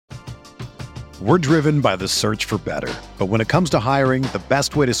We're driven by the search for better. But when it comes to hiring, the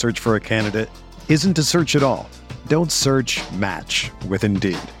best way to search for a candidate isn't to search at all. Don't search, match with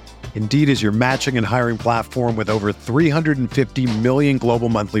Indeed. Indeed is your matching and hiring platform with over 350 million global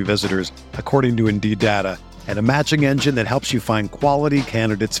monthly visitors, according to Indeed data, and a matching engine that helps you find quality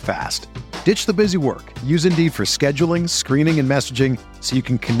candidates fast. Ditch the busy work. Use Indeed for scheduling, screening, and messaging so you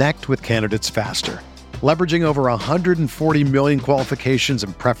can connect with candidates faster. Leveraging over 140 million qualifications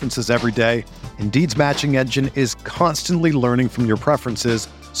and preferences every day, Indeed's matching engine is constantly learning from your preferences,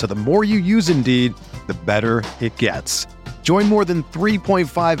 so the more you use Indeed, the better it gets. Join more than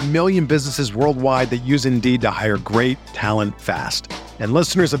 3.5 million businesses worldwide that use Indeed to hire great talent fast. And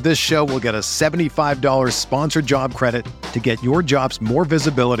listeners of this show will get a $75 sponsored job credit to get your jobs more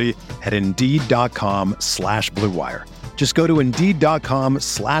visibility at Indeed.com/Blue Wire. Just go to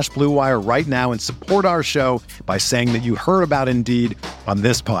Indeed.com/Blue Wire right now and support our show by saying that you heard about Indeed on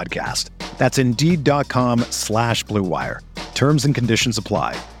this podcast. That's Indeed.com/Blue Wire. Terms and conditions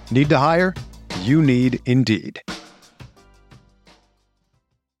apply. Need to hire? You need Indeed.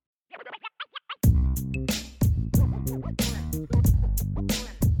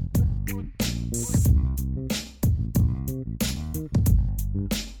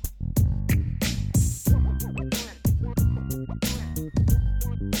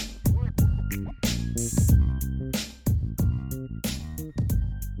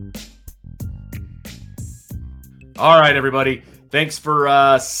 All right, everybody. Thanks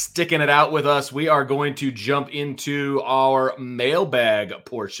for sticking it out with us. We are going to jump into our mailbag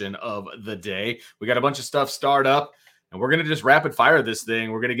portion of the day. We got a bunch of stuff start up, and we're going to just rapid fire this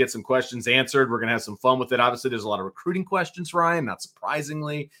thing. We're going to get some questions answered. We're going to have some fun with it. Obviously, there's a lot of recruiting questions, Ryan. Not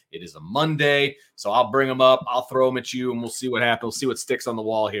surprisingly, it is a Monday, so I'll bring them up. I'll throw them at you, and we'll see what happens. We'll see what sticks on the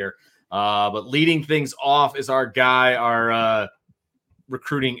wall here. But leading things off is our guy, our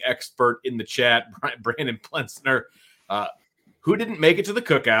recruiting expert in the chat, Brandon Plensner. Who didn't make it to the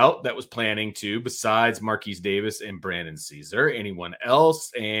cookout that was planning to, besides Marquise Davis and Brandon Caesar? Anyone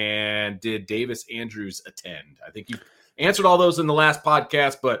else? And did Davis Andrews attend? I think you answered all those in the last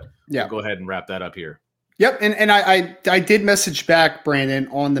podcast, but yeah, we'll go ahead and wrap that up here. Yep, and I did message back, Brandon,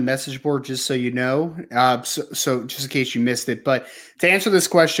 on the message board, just so you know, so just in case you missed it. But to answer this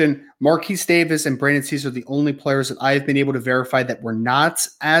question, Marquise Davis and Brandon Caesar are the only players that I have been able to verify that were not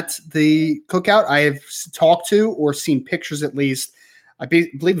at the cookout. I have talked to or seen pictures at least, I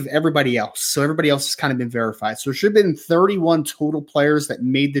believe, of everybody else. So everybody else has kind of been verified. So there should have been 31 total players that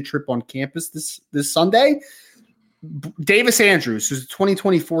made the trip on campus this Sunday. Davis Andrews, who's a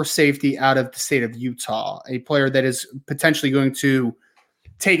 2024 safety out of the state of Utah, a player that is potentially going to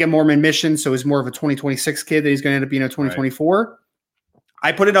take a Mormon mission, so he's more of a 2026 kid that he's going to end up being a 2024. Right.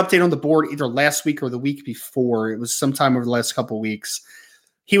 I put an update on the board either last week or the week before. It was sometime over the last couple of weeks.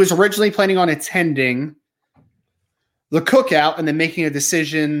 He was originally planning on attending the cookout and then making a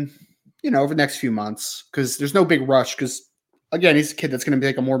decision, over the next few months, because there's no big rush because, again, he's a kid that's going to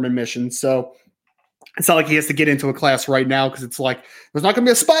take a Mormon mission, so it's not like he has to get into a class right now because it's like, there's not going to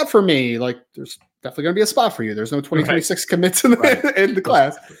be a spot for me. Like, there's definitely going to be a spot for you. There's no 2026 commits in the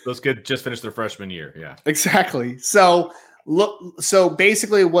class. Those kids just finished their freshman year. Yeah, exactly. So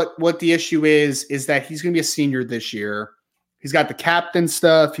basically what the issue is that he's going to be a senior this year. He's got the captain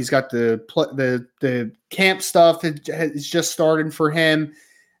stuff. He's got the camp stuff that is just starting for him.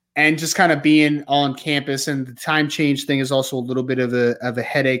 And just kind of being on campus, and the time change thing is also a little bit of a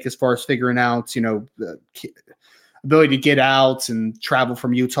headache as far as figuring out, the ability to get out and travel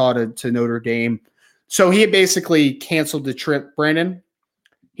from Utah to Notre Dame. So he had basically canceled the trip, Brandon.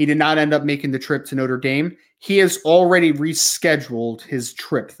 He did not end up making the trip to Notre Dame. He has already rescheduled his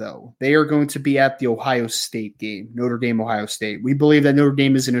trip, though. They are going to be at the Ohio State game, Notre Dame, Ohio State. We believe that Notre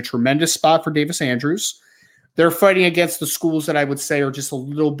Dame is in a tremendous spot for Davis Andrews. They're fighting against the schools that I would say are just a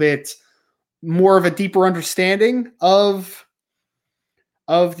little bit more of a deeper understanding of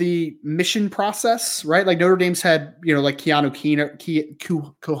the mission process, right? Like Notre Dame's had, like Kohano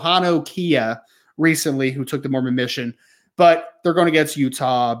Kia recently, who took the Mormon mission, but they're going against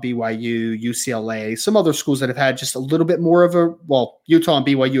Utah, BYU, UCLA, some other schools that have had just a little bit more of Utah and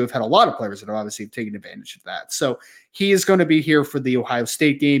BYU have had a lot of players that have obviously taken advantage of that. So he is going to be here for the Ohio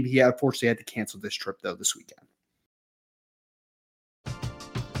State game. He unfortunately had to cancel this trip, though, this weekend.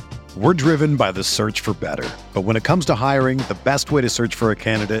 We're driven by the search for better. But when it comes to hiring, the best way to search for a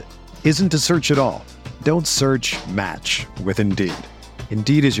candidate isn't to search at all. Don't search, match with Indeed.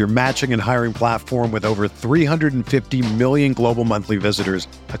 Indeed is your matching and hiring platform with over 350 million global monthly visitors,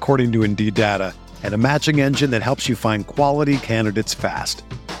 according to Indeed data, and a matching engine that helps you find quality candidates fast.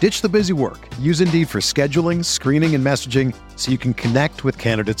 Ditch the busy work. Use Indeed for scheduling, screening, and messaging so you can connect with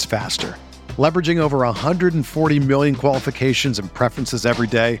candidates faster. Leveraging over 140 million qualifications and preferences every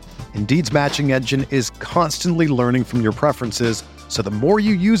day, Indeed's matching engine is constantly learning from your preferences, so the more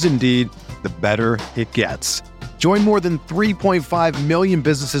you use Indeed, the better it gets. Join more than 3.5 million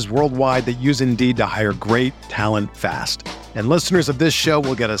businesses worldwide that use Indeed to hire great talent fast. And listeners of this show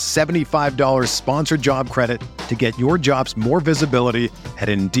will get a $75 sponsored job credit to get your jobs more visibility at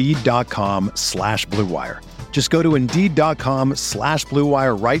Indeed.com/Blue Wire. Just go to Indeed.com/Blue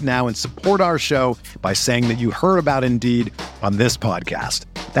Wire right now and support our show by saying that you heard about Indeed on this podcast.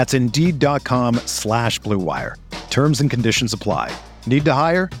 That's Indeed.com/Blue Wire. Terms and conditions apply. Need to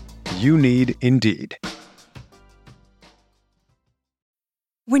hire? You need Indeed.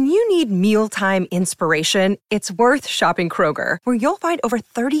 When you need mealtime inspiration, it's worth shopping Kroger, where you'll find over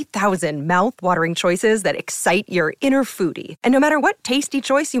 30,000 mouth-watering choices that excite your inner foodie. And no matter what tasty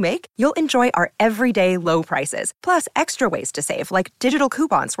choice you make, you'll enjoy our everyday low prices, plus extra ways to save, like digital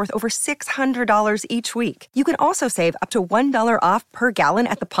coupons worth over $600 each week. You can also save up to $1 off per gallon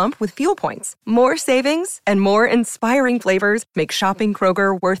at the pump with fuel points. More savings and more inspiring flavors make shopping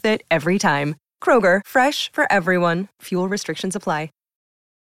Kroger worth it every time. Kroger, fresh for everyone. Fuel restrictions apply.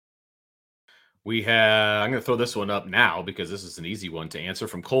 I'm going to throw this one up now because this is an easy one to answer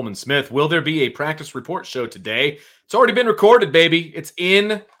from Coleman Smith. Will there be a practice report show today? It's already been recorded, baby. It's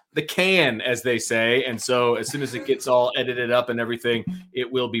in the can, as they say. And so as soon as it gets all edited up and everything,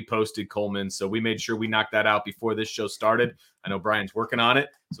 it will be posted, Coleman. So we made sure we knocked that out before this show started. I know Brian's working on it.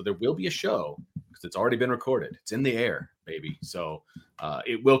 So there will be a show because it's already been recorded. It's in the air, baby. So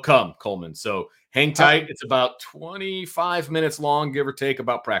it will come, Coleman. So hang tight. It's about 25 minutes long, give or take,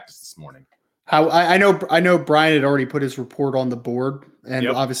 about practice this morning. I know Brian had already put his report on the board, and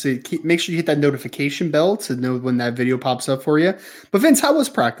obviously make sure you hit that notification bell to know when that video pops up for you. But Vince, how was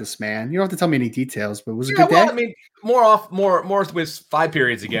practice, man? You don't have to tell me any details, but was it a good day? I mean, more with 5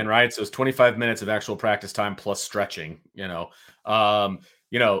 periods again, right? So it's 25 minutes of actual practice time plus stretching.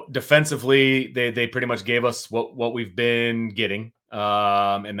 Defensively, they pretty much gave us what we've been getting,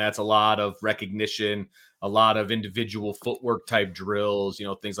 and that's a lot of recognition, a lot of individual footwork type drills,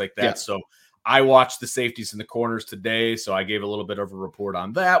 things like that. Yeah. So I watched the safeties in the corners today, so I gave a little bit of a report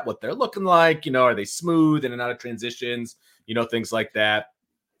on that, what they're looking like. Are they smooth in and out of transitions, things like that.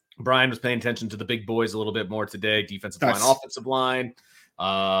 Brian was paying attention to the big boys a little bit more today, defensive line, offensive line.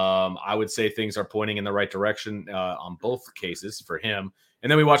 I would say things are pointing in the right direction on both cases for him.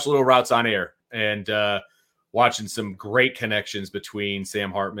 And then we watched little routes on air and watching some great connections between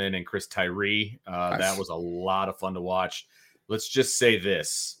Sam Hartman and Chris Tyree. That was a lot of fun to watch. Let's just say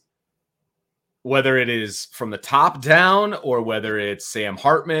this. Whether it is from the top down or whether it's Sam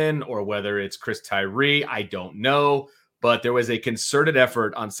Hartman or whether it's Chris Tyree, I don't know. But there was a concerted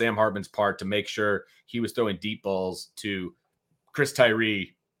effort on Sam Hartman's part to make sure he was throwing deep balls to Chris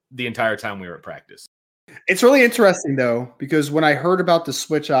Tyree the entire time we were at practice. It's really interesting, though, because when I heard about the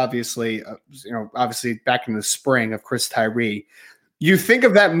switch, obviously back in the spring of Chris Tyree, you think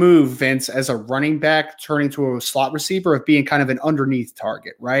of that move, Vince, as a running back turning to a slot receiver of being kind of an underneath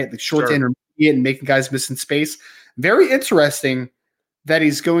target, right? The short to intermediate and making guys miss in space. Very interesting that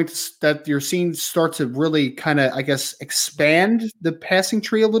that you're seeing start to really kind of, I guess, expand the passing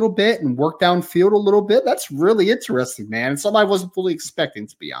tree a little bit and work downfield a little bit. That's really interesting, man. It's something I wasn't fully expecting,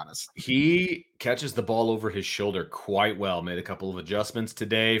 to be honest. He catches the ball over his shoulder quite well. Made a couple of adjustments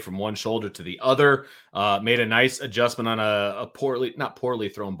today from one shoulder to the other. Made a nice adjustment on a not poorly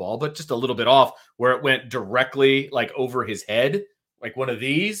thrown ball, but just a little bit off where it went directly like over his head, like one of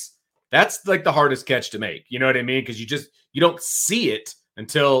these. That's like the hardest catch to make. You know what I mean? Because you don't see it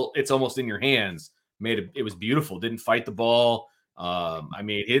until it's almost in your hands. It was beautiful. Didn't fight the ball. I'm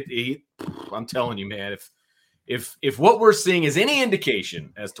telling you, man, if what we're seeing is any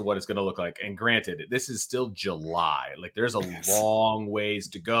indication as to what it's going to look like, and granted, this is still July, like there's a long ways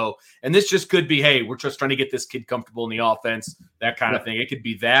to go. And this just could be, hey, we're just trying to get this kid comfortable in the offense, that kind of thing. It could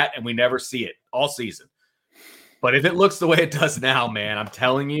be that, and we never see it all season. But if it looks the way it does now, man, I'm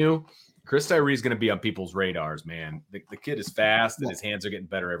telling you, Chris Tyree is going to be on people's radars, man. The kid is fast, and his hands are getting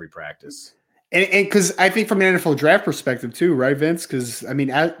better every practice. And because I think from an NFL draft perspective too, right, Vince? Because, I mean,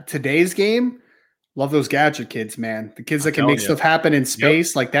 at today's game, love those gadget kids, man. The kids that can make stuff happen in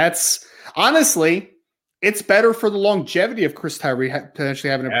space. Like, that's – honestly, it's better for the longevity of Chris Tyree potentially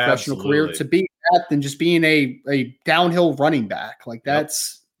having a professional career to be that than just being a downhill running back. Like,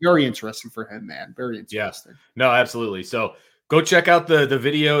 that's very interesting for him, man. Very interesting. Yeah. No, absolutely. So – go check out the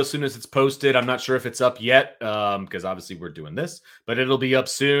video as soon as it's posted. I'm not sure if it's up yet because obviously we're doing this, but it'll be up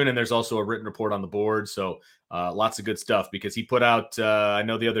soon. And there's also a written report on the board. So lots of good stuff because he put out, I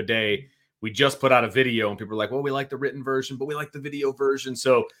know the other day we just put out a video and people are like, well, we like the written version, but we like the video version.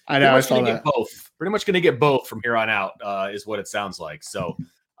 So I know, I saw that. Pretty much going to get both from here on out is what it sounds like. So,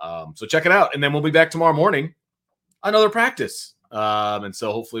 so check it out. And then we'll be back tomorrow morning, another practice. And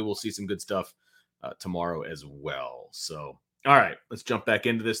so hopefully we'll see some good stuff tomorrow as well. So, all right, let's jump back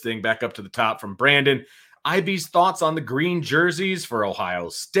into this thing, back up to the top from Brandon. IB's thoughts on the green jerseys for Ohio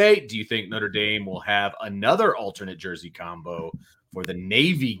State. Do you think Notre Dame will have another alternate jersey combo for the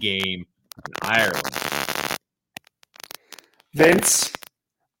Navy game in Ireland? Vince,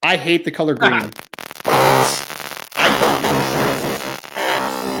 I hate the color green.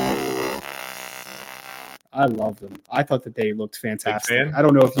 I love them. I thought that they looked fantastic. I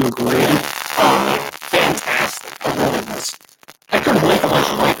don't know if you agree. Fantastic. I couldn't wait to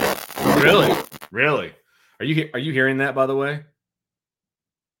Really? Are you hearing that, by the way?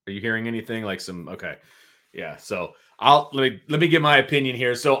 Are you hearing anything like some? Okay. Yeah. So let me give my opinion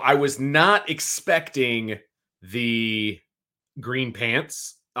here. So I was not expecting the green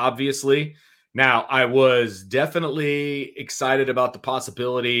pants, obviously. Now I was definitely excited about the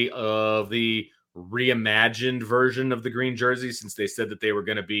possibility of the reimagined version of the green jersey, since they said that they were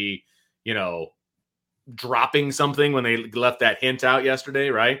going to be, dropping something when they left that hint out yesterday.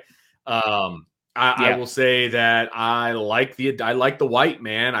 Right. I will say that I like the white,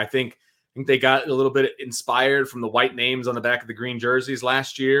 man. I think they got a little bit inspired from the white names on the back of the green jerseys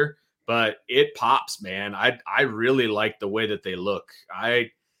last year, but it pops, man. I really like the way that they look.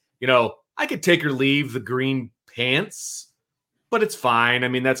 I could take or leave the green pants, but it's fine. I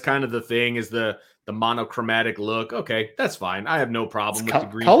mean, that's kind of the thing, is the monochromatic look. Okay, that's fine. I have no problem with the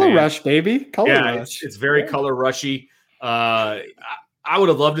green color pants. rush, baby. Color rush. It's very color rushy. I would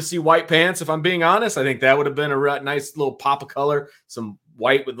have loved to see white pants, if I'm being honest. I think that would have been a nice little pop of color, some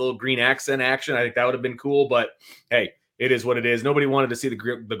white with a little green accent action. I think that would have been cool, but hey, it is what it is. Nobody wanted to see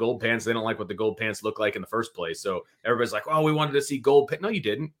the gold pants. They don't like what the gold pants look like in the first place. So everybody's like, oh, we wanted to see gold pants. No, you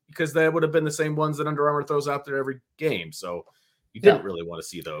didn't, because that would have been the same ones that Under Armour throws out there every game. So you didn't really want to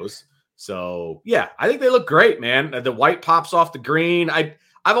see those. So yeah, I think they look great, man. The white pops off the green.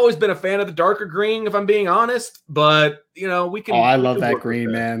 I've always been a fan of the darker green, if I'm being honest, but we can. Oh, I love that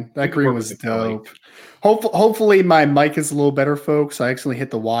green, man. That green was dope. Hopefully my mic is a little better, folks. I accidentally hit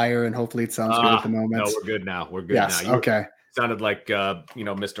the wire, and hopefully it sounds good at the moment. No, we're good now. Yes, now. Okay. Sounded like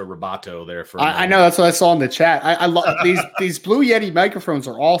Mr. Roboto there for. I know, that's what I saw in the chat. I love these Blue Yeti microphones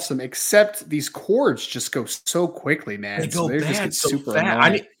are awesome, except these cords just go so quickly, man. They go bad, just get so super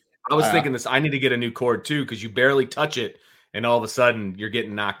fast. I was thinking this. I need to get a new cord too, because you barely touch it, and all of a sudden you're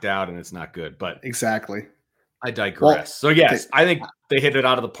getting knocked out, and it's not good. But exactly. I digress. Well, so yes, I think they hit it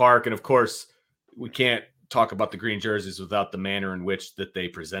out of the park, and of course, we can't talk about the green jerseys without the manner in which that they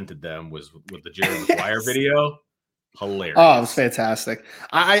presented them with the Jerry Maguire video. Hilarious. Oh, it was fantastic.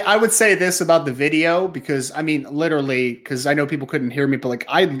 I would say this about the video, because literally, because I know people couldn't hear me, but like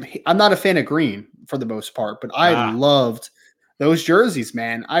I'm not a fan of green for the most part, but I loved those jerseys,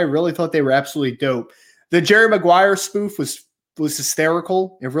 man. I really thought they were absolutely dope. The Jerry Maguire spoof was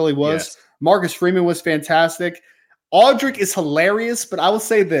hysterical. It really was. Yes. Marcus Freeman was fantastic. Audric is hilarious, but I will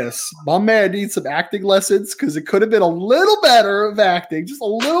say this: my man needs some acting lessons, because it could have been a little better of acting, just a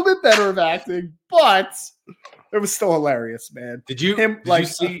little bit better of acting, but it was still hilarious, man. Did you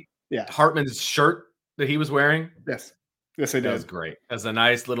see Hartman's shirt that he was wearing? Yes, I did. That was great. As a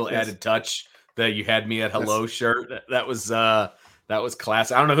nice little added touch, that you had me at hello shirt. That was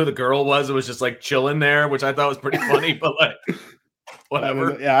class. I don't know who the girl was. It was just like chilling there, which I thought was pretty funny, but like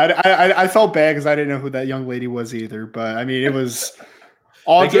whatever. I felt bad because I didn't know who that young lady was either. But I mean, it was.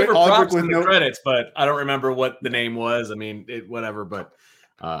 They gave her props in the credits, but I don't remember what the name was. I mean, whatever. But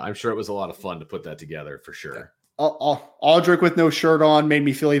I'm sure it was a lot of fun to put that together for sure. Audric with no shirt on made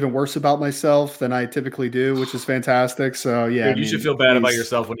me feel even worse about myself than I typically do, which is fantastic. So yeah, dude, you should feel bad about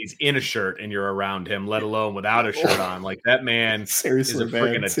yourself when he's in a shirt and you're around him, let alone without a shirt on. Like that man seriously, is a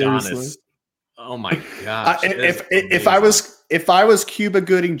freaking Adonis. Seriously. Oh my gosh! If I was Cuba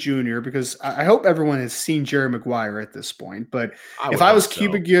Gooding Jr., because I hope everyone has seen Jerry Maguire at this point, but if I was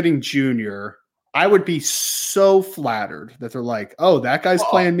Cuba Gooding Jr., I would be so flattered that they're like, "Oh, that guy's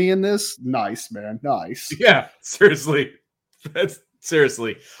playing me in this. Nice, man, nice." Yeah, seriously,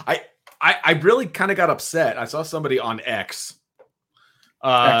 seriously. I really kind of got upset. I saw somebody on X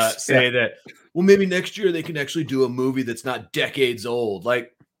say that, well, maybe next year they can actually do a movie that's not decades old.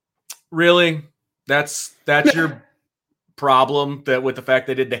 Like, really? That's your problem, that with the fact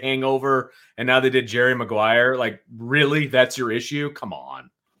they did The Hangover and now they did Jerry Maguire? Like, really? That's your issue? Come on.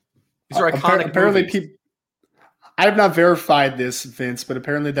 These are iconic apparently movies. I have not verified this, Vince, but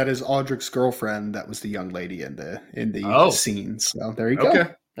apparently that is Audric's girlfriend. That was the young lady in the scene. So there you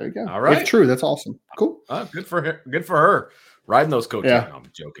go. There you go. All right. If true, that's awesome. Cool. Good for her. Good for her. Riding those coattails. Yeah. No, I'm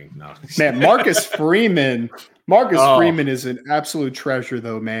joking. No. Man, Marcus Freeman. Freeman is an absolute treasure,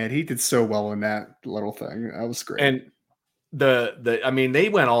 though, man. He did so well in that little thing. That was great. And I mean, they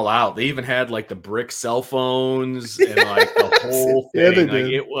went all out. They even had like the brick cell phones and like the whole thing. Yeah, they like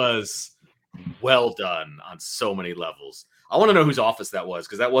did. it was well done on so many levels. I want to know whose office that was,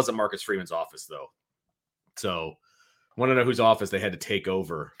 because that wasn't Marcus Freeman's office, though. So I want to know whose office they had to take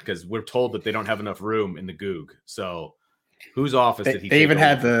over, because we're told that they don't have enough room in the Goog. So whose office did he They take even over?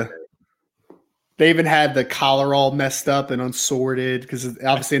 had They even had the collar all messed up and unsorted, because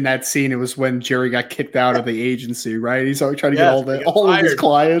obviously in that scene it was when Jerry got kicked out of the agency, right? He's always trying to get all of his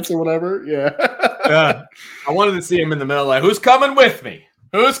clients or whatever. Yeah. Yeah. I wanted to see him in the middle, like, who's coming with me?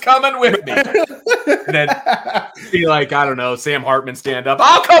 Who's coming with me? And then see, like, I don't know, Sam Hartman stand up.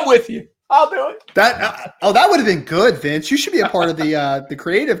 I'll come with you. I'll do it. That would have been good, Vince. You should be a part of the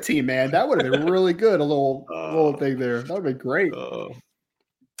creative team, man. That would have been really good. A little thing there. That would have been great.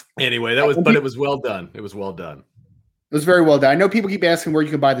 Anyway, it was well done. It was well done. It was very well done. I know people keep asking where you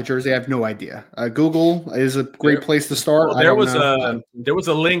can buy the jersey. I have no idea. Google is a great place to start. Well, there was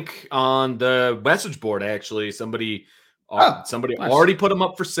a link on the message board, actually. Somebody nice. already put them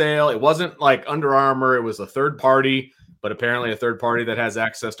up for sale. It wasn't like Under Armour. It was a third party, but apparently a third party that has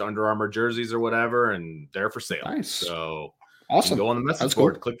access to Under Armour jerseys or whatever, and they're for sale. Nice. So awesome. You can go on the message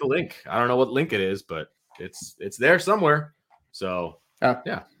board, click the link. I don't know what link it is, but it's there somewhere. So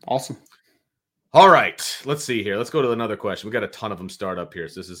yeah. Awesome. All right, let's see here. Let's go to another question. We got a ton of them start up here,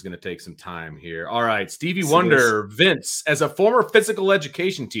 so this is going to take some time here. All right, Stevie Wonder, Vince, as a former physical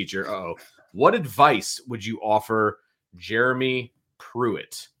education teacher, what advice would you offer Jeremy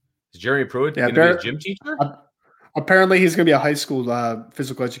Pruitt? Is Jeremy Pruitt going to be a gym teacher? Apparently, he's going to be a high school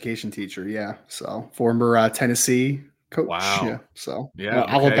physical education teacher. Yeah, so former Tennessee coach. Wow. Yeah. So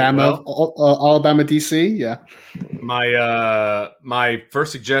Alabama, Alabama, DC. Yeah. My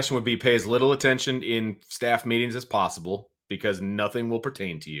first suggestion would be pay as little attention in staff meetings as possible, because nothing will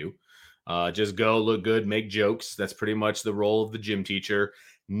pertain to you. Just go, look good, make jokes. That's pretty much the role of the gym teacher.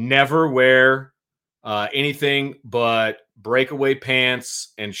 Never wear anything but breakaway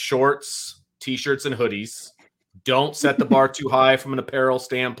pants and shorts, t-shirts, and hoodies. Don't set the bar too high from an apparel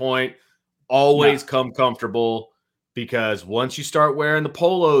standpoint. Always come comfortable. Because once you start wearing the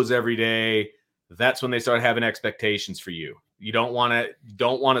polos every day, that's when they start having expectations for you. You don't want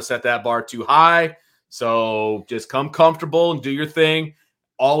to set that bar too high. So just come comfortable and do your thing.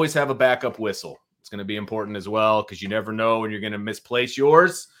 Always have a backup whistle. It's going to be important as well, because you never know when you're going to misplace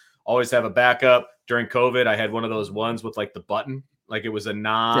yours. Always have a backup. During COVID, I had one of those ones with like the button, like it was a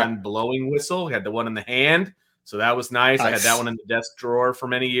non-blowing whistle. I had the one in the hand. So that was nice. I had that one in the desk drawer for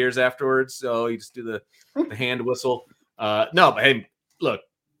many years afterwards. So you just do the hand whistle. But hey, look,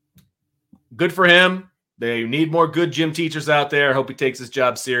 good for him. They need more good gym teachers out there. I hope he takes his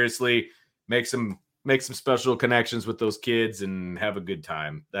job seriously, make some special connections with those kids, and have a good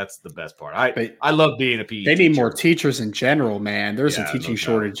time. That's the best part. I love being a PE They teacher. need more teachers in general, man. There's a teaching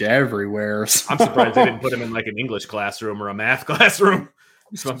shortage everywhere. So. I'm surprised they didn't put him in like an English classroom or a math classroom.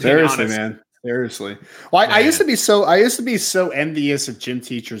 Seriously, man. Seriously. Well, I used to be so envious of gym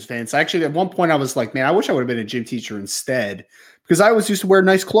teachers, Vince. Actually, at one point I was like, man, I wish I would have been a gym teacher instead, because I always used to wear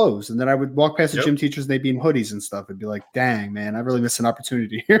nice clothes, and then I would walk past the gym teachers and they'd be in hoodies and stuff. I'd be like, dang, man, I really missed an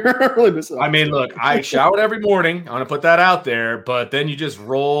opportunity here. I mean, look, I showered every morning. I want to put that out there, but then you just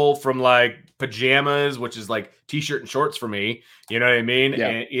roll from like pajamas, which is like t-shirt and shorts for me, you know what I mean? Yeah.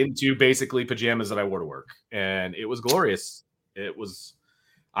 And into basically pajamas that I wore to work. And it was glorious.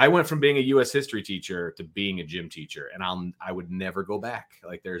 I went from being a U.S. history teacher to being a gym teacher, and I would never go back.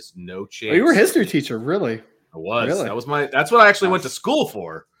 Like, there's no chance. Oh, you were a history teacher, really? I was. Really? That's what I actually went to school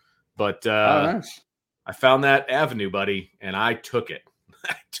for. But nice. I found that avenue, buddy, and I took it.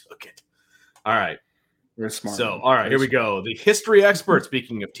 All right. You're smart. So, all right, here we go. The history expert,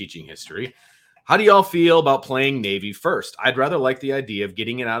 speaking of teaching history, how do y'all feel about playing Navy first? I'd rather like the idea of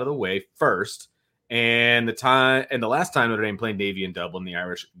getting it out of the way first. And the last time Notre Dame played Navy in Dublin, the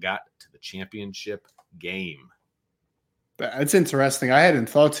Irish got to the championship game. That's interesting. I hadn't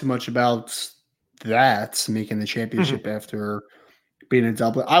thought too much about that, making the championship after being in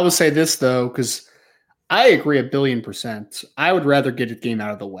Dublin. I will say this, though, because I agree 1,000,000,000%. I would rather get a game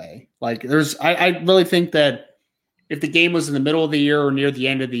out of the way. Like, I really think that if the game was in the middle of the year or near the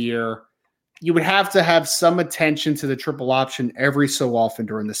end of the year, you would have to have some attention to the triple option every so often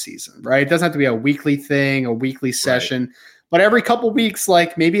during the season, right? It doesn't have to be a weekly thing, a weekly session, but every couple of weeks,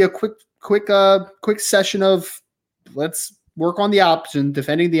 like maybe a quick session of let's work on the option,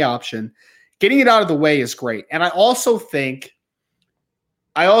 defending the option. Getting it out of the way is great. And I also think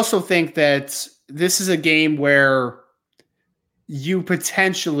I also think that this is a game where you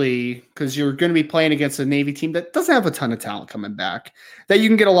potentially, because you're going to be playing against a Navy team that doesn't have a ton of talent coming back, that you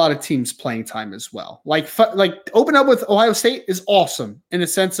can get a lot of teams playing time as well. Like open up with Ohio State is awesome in the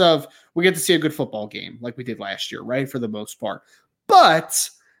sense of we get to see a good football game like we did last year, right? For the most part. But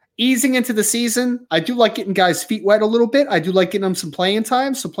easing into the season, I do like getting guys' feet wet a little bit. I do like getting them some playing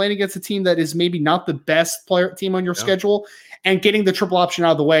time. So playing against a team that is maybe not the best team on your schedule and getting the triple option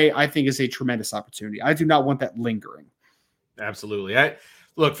out of the way, I think is a tremendous opportunity. I do not want that lingering. Absolutely.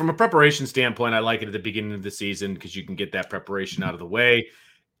 Look, from a preparation standpoint, I like it at the beginning of the season because you can get that preparation out of the way.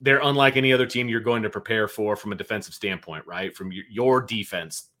 They're unlike any other team you're going to prepare for from a defensive standpoint, right? From your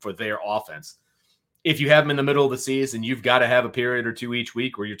defense for their offense. If you have them in the middle of the season, you've got to have a period or two each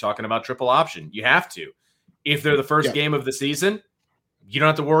week where you're talking about triple option. You have to. If they're the first game of the season, you don't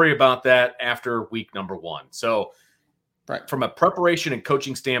have to worry about that after week number 1. So from a preparation and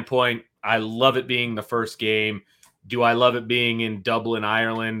coaching standpoint, I love it being the first game. Do I love it being in Dublin,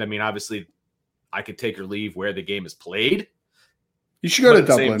 Ireland? I mean, obviously, I could take or leave where the game is played. You should go to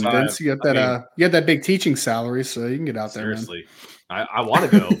Dublin, Vince. You got that. You got that big teaching salary, so you can get out there. Seriously, I want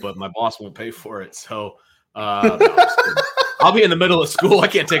to go, but my boss won't pay for it. So no, I'll be in the middle of school. I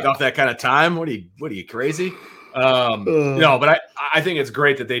can't take off that kind of time. What are you crazy? No, but I think it's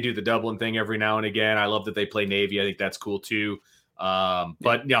great that they do the Dublin thing every now and again. I love that they play Navy. I think that's cool too.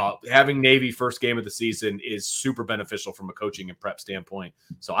 But having Navy first game of the season is super beneficial from a coaching and prep standpoint.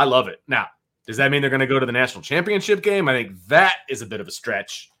 So I love it. Now, does that mean they're going to go to the national championship game? I think that is a bit of a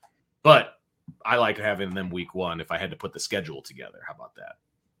stretch, but I like having them week 1 if I had to put the schedule together. How about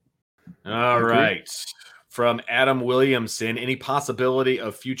that? All right. From Adam Williamson, any possibility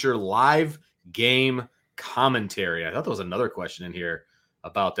of future live game commentary? I thought there was another question in here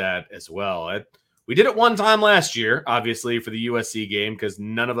about that as well. We did it one time last year, obviously, for the USC game because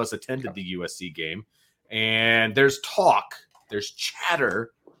none of us attended the USC game. And there's talk, there's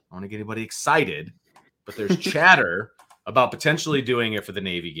chatter. I don't want to get anybody excited, but there's chatter about potentially doing it for the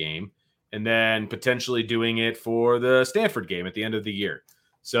Navy game and then potentially doing it for the Stanford game at the end of the year.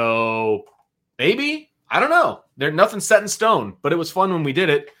 So maybe, I don't know. There's nothing set in stone, but it was fun when we did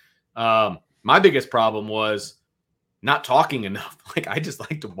it. My biggest problem was not talking enough. Like, I just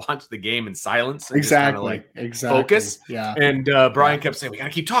like to watch the game in silence. And exactly. Focus. Yeah. And Brian kept saying, we got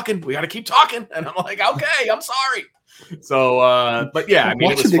to keep talking. We got to keep talking. And I'm like, okay, I'm sorry. So, but yeah, I mean,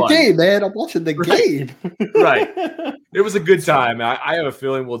 I'm watching it was the game, man. I'm watching the game. Right. It was a good time. I have a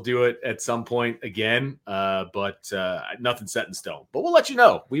feeling we'll do it at some point again, but nothing set in stone. But we'll let you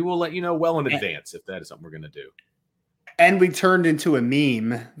know. We will let you know well in advance if that is something we're going to do. And we turned into a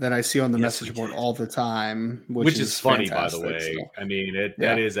meme that I see on the message board all the time, which is funny, fantastic, by the way. so. I mean,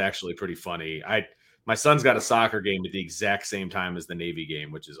 that is actually pretty funny. My son's got a soccer game at the exact same time as the Navy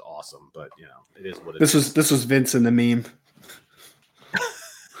game, which is awesome. But it is what it is. This was Vince in the meme.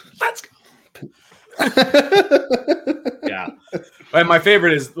 Let's go. Yeah. And my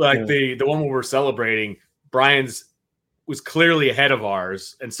favorite is the one where we're celebrating. Brian's was clearly ahead of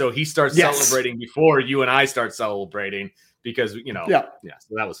ours, and so he starts celebrating before you and I start celebrating because so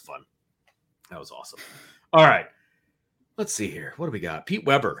that was fun. That was awesome. All right, let's see here. What do we got? Pete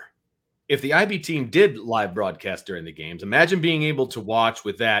Weber. If the IB team did live broadcast during the games, imagine being able to watch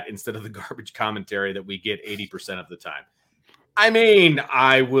with that instead of the garbage commentary that we get 80% of the time. I mean,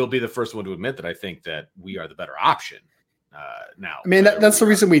 I will be the first one to admit that I think that we are the better option now. I mean, that's the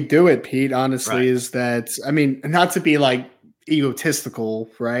reason we do it, Pete, honestly, is that, I mean, not to be like egotistical,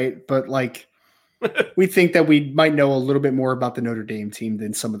 right? But like, we think that we might know a little bit more about the Notre Dame team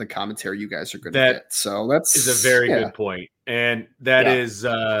than some of the commentary you guys are going to get. So that's a very good point. And that is,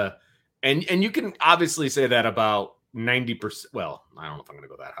 and you can obviously say that about 90%. Well, I don't know if I'm going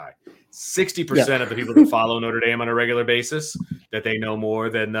to go that high. 60% of the people that follow Notre Dame on a regular basis, that they know more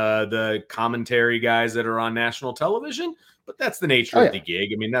than the commentary guys that are on national television. But that's the nature of the gig.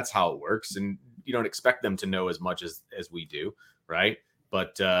 I mean, that's how it works. And you don't expect them to know as much as we do. Right.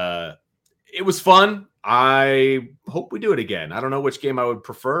 But it was fun. I hope we do it again. I don't know which game I would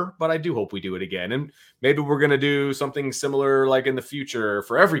prefer, but I do hope we do it again. And maybe we're going to do something similar like in the future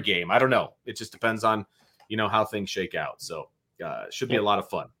for every game. I don't know. It just depends on, how things shake out. So it should be a lot of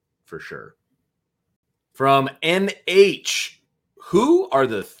fun for sure. From NH, who are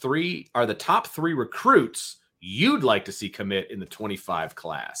the top 3 recruits you'd like to see commit in the 25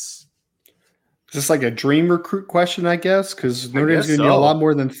 class? Is this like a dream recruit question, I guess? Because Notre Dame's going to need a lot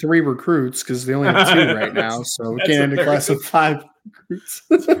more than 3 recruits because they only have 2 right now. So we can't end a class of 5 recruits.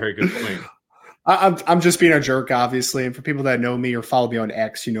 That's a very good point. I'm just being a jerk, obviously. And for people that know me or follow me on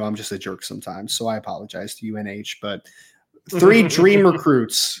X, I'm just a jerk sometimes. So I apologize to UNH. But 3 dream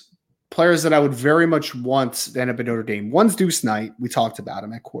recruits, players that I would very much want to end up at Notre Dame. One's Deuce Knight. We talked about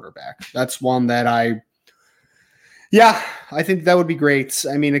him at quarterback. That's one that I think that would be great.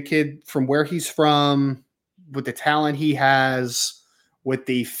 I mean, a kid from where he's from, with the talent he has, with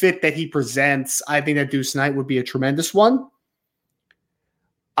the fit that he presents, I think that Deuce Knight would be a tremendous one.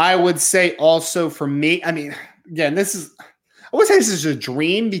 I would say also for me, I mean, again, I would say this is a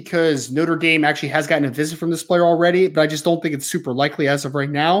dream because Notre Dame actually has gotten a visit from this player already, but I just don't think it's super likely as of right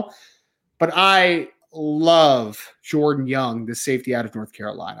now. But I love Jordan Young, the safety out of North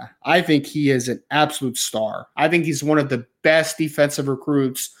Carolina. I think he is an absolute star. I think he's one of the best defensive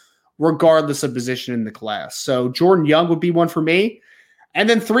recruits, regardless of position in the class. So Jordan Young would be one for me. And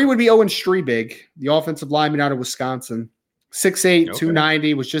then 3 would be Owen Strebig, the offensive lineman out of Wisconsin. 6'8",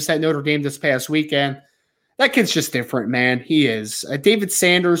 290, was just at Notre Dame this past weekend. That kid's just different, man. He is. David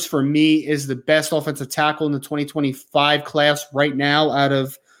Sanders, for me, is the best offensive tackle in the 2025 class right now out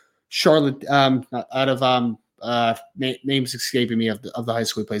of Charlotte, names escaping me of the high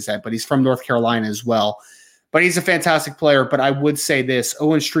school he plays at, but he's from North Carolina as well. But he's a fantastic player. But I would say this,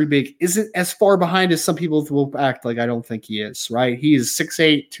 Owen Strebig isn't as far behind as some people will act like. I don't think he is, right? He is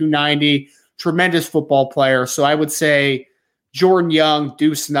 6'8", 290, tremendous football player. So I would say Jordan Young,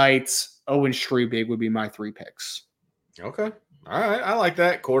 Deuce Knight, Owen Strebig would be my 3 picks. Okay. All right. I like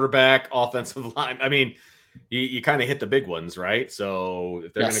that. Quarterback, offensive line. I mean, you kind of hit the big ones, right? So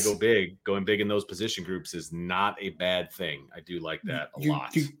if they're going to go big, going big in those position groups is not a bad thing. I do like that a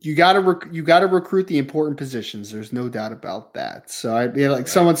lot. You got to recruit the important positions. There's no doubt about that. So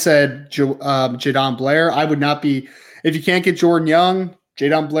someone said, Jadon Blair. I would not be, if you can't get Jordan Young,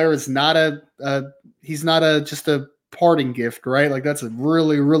 Jadon Blair is not he's not just a parting gift, right? Like that's a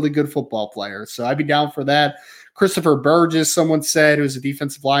really, really good football player. So I'd be down for that. Christopher Burgess, someone said, who's a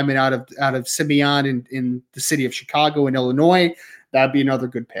defensive lineman out of Simeon in the city of Chicago in Illinois. That'd be another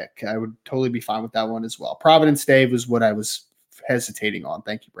good pick. I would totally be fine with that one as well. Providence Dave was what I was hesitating on.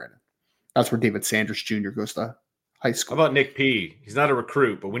 Thank you, Brandon. That's where David Sanders Jr. goes to high school. How about Nick P? He's not a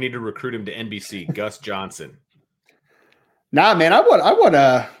recruit, but we need to recruit him to NBC. Gus Johnson. Nah, man, I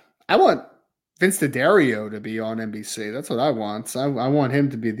want Vince D'Addario to be on NBC. That's what I want. I want him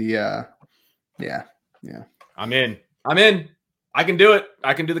to be the yeah. I'm in. I can do it.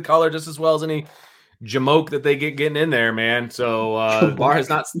 I can do the color just as well as any jamoke that they getting in there, man. So the bar has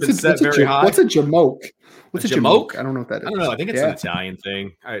not been set very high. What's a jamoke? What's a jamoke? I don't know what that is. I don't know. I think it's an Italian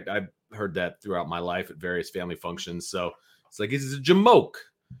thing. I've heard that throughout my life at various family functions. So it's like, it's a jamoke.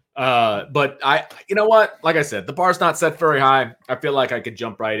 But you know what? Like I said, the bar's not set very high. I feel like I could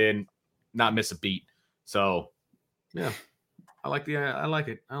jump right in, not miss a beat. So yeah, I like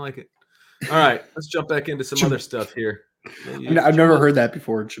it. All right, let's jump back into some other stuff here. I've never heard that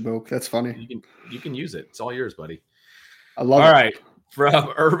before, jamoke. That's funny. You can use it. It's all yours, buddy. I love it. All right,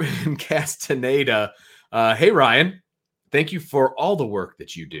 from Urban Castaneda. Hey, Ryan, thank you for all the work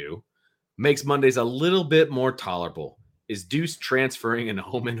that you do. Makes Mondays a little bit more tolerable. Is Deuce transferring an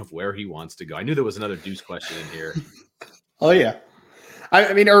omen of where he wants to go? I knew there was another Deuce question in here. Oh, yeah.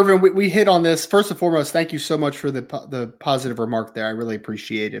 I mean, Irvin, we hit on this. First and foremost, thank you so much for the positive remark there. I really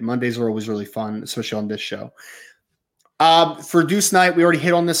appreciate it. Mondays are always really fun, especially on this show. For Deuce Knight, we already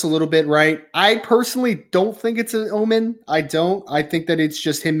hit on this a little bit, right? I personally don't think it's an omen. I don't. I think that it's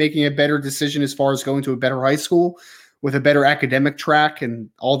just him making a better decision as far as going to a better high school with a better academic track and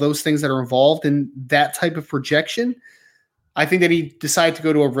all those things that are involved in that type of projection. I think that he decided to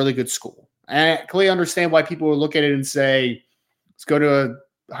go to a really good school. And I clearly understand why people would look at it and say, let's go to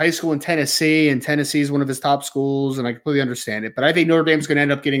a high school in Tennessee, and Tennessee is one of his top schools, and I completely understand it. But I think Notre Dame's going to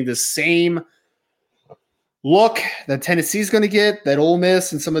end up getting the same look that Tennessee's going to get, that Ole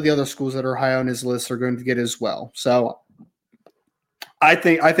Miss and some of the other schools that are high on his list are going to get as well. So I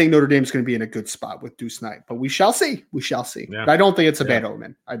think Notre Dame's going to be in a good spot with Deuce Knight, but we shall see. Yeah. But I don't think it's a bad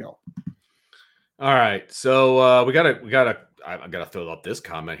omen. I don't. All right, so I gotta throw up this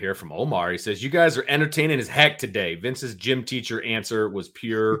comment here from Omar. He says, "You guys are entertaining as heck today. Vince's gym teacher answer was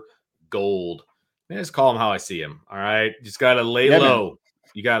pure gold. Man, just call him how I see him. All right, just gotta lay low. Man.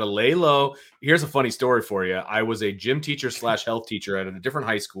 You gotta lay low. Here's a funny story for you. I was a gym teacher / health teacher at a different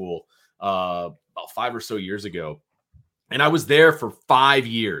high school about 5 or so years ago, and I was there for 5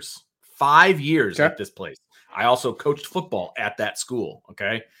 years. 5 years at this place. I also coached football at that school.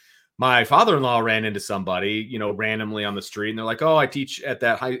 Okay." My father-in-law ran into somebody, randomly on the street, and they're like, "Oh, I teach at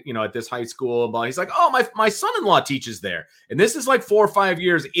that at this high school." And he's like, "Oh, my son-in-law teaches there." And this is like 4 or 5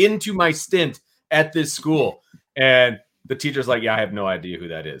 years into my stint at this school. And the teacher's like, "Yeah, I have no idea who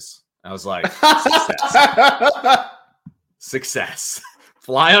that is." I was like, "Success."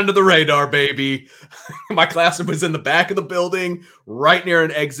 Fly under the radar, baby. My classroom was in the back of the building, right near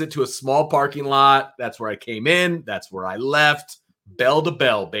an exit to a small parking lot. That's where I came in. That's where I left. Bell to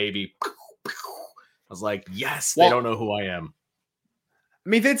bell, baby. I was like, yes, they don't know who I am. I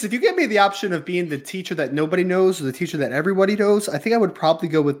mean, Vince, if you give me the option of being the teacher that nobody knows or the teacher that everybody knows, I think I would probably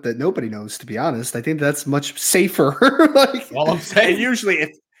go with the nobody knows, to be honest. I think that's much safer. All I'm saying.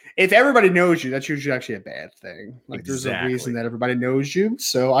 Usually, if everybody knows you, that's usually actually a bad thing. Like, there's a reason that everybody knows you.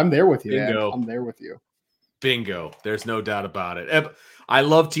 So I'm there with you, Bingo. man. I'm there with you. Bingo. There's no doubt about it. I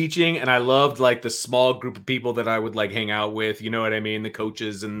love teaching, and I loved like the small group of people that I would like hang out with. You know what I mean? The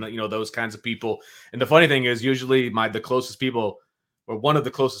coaches and those kinds of people. And the funny thing is, usually the closest people, or one of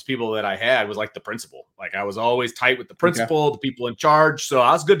the closest people that I had, was like the principal. Like I was always tight with the principal, the people in charge. So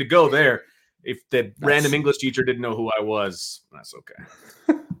I was good to go there. If the random English teacher didn't know who I was, that's okay.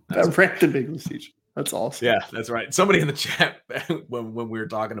 That random English teacher. That's awesome. Yeah, that's right. Somebody in the chat when we were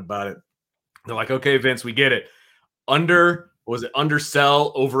talking about it, they're like, okay, Vince, we get it.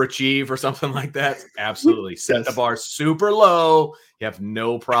 Undersell, overachieve, or something like that? Absolutely. Set the bar super low. You have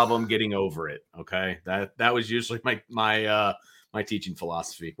no problem getting over it. Okay. That was usually my teaching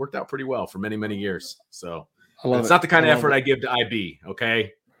philosophy. Worked out pretty well for many, many years. So it's not the kind of effort I give to IB.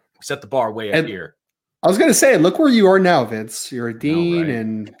 Okay. Set the bar way up here. I was going to say, look where you are now, Vince. You're a dean,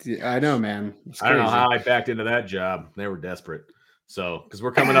 and I know, man. I don't know how I backed into that job. They were desperate. So, because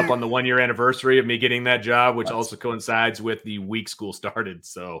we're coming up on the 1-year anniversary of me getting that job, which also coincides with the week school started.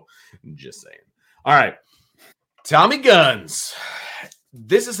 So, I'm just saying. All right. Tommy Guns.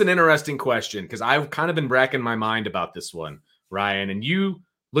 This is an interesting question because I've kind of been racking my mind about this one, Ryan. And you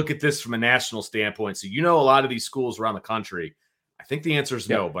look at this from a national standpoint. So, you know a lot of these schools around the country. I think the answer is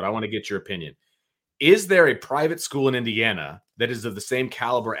no, but I want to get your opinion. Is there a private school in Indiana that is of the same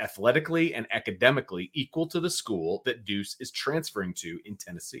caliber athletically and academically equal to the school that Deuce is transferring to in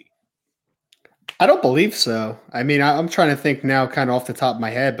Tennessee? I don't believe so. I mean, I'm trying to think now kind of off the top of my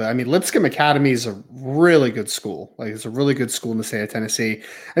head, but I mean, Lipscomb Academy is a really good school. Like, it's a really good school in the state of Tennessee.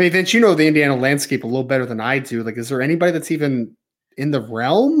 I mean, Vince, you know the Indiana landscape a little better than I do. Like, is there anybody that's even in the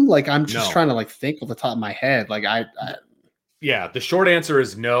realm? Like, I'm just trying to like think off the top of my head. Like, yeah, the short answer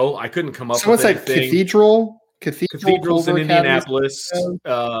is no. I couldn't come up with anything. Cathedral's in Indianapolis,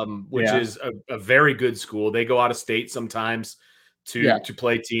 which is a very good school. They go out of state sometimes to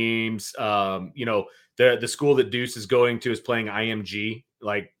play teams. The school that Deuce is going to is playing IMG,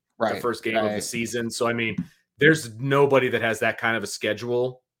 like the first game of the season. So, I mean, there's nobody that has that kind of a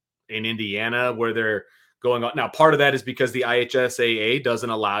schedule in Indiana where they're going on. Now, part of that is because the IHSAA doesn't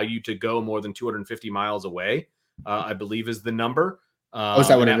allow you to go more than 250 miles away. I believe is the number. Is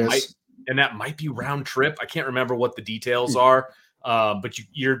that what it is? And that might be round trip. I can't remember what the details are, but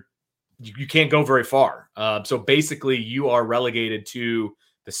you can't go very far. So basically, you are relegated to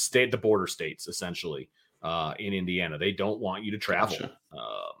the border states, essentially, in Indiana. They don't want you to travel. Gotcha.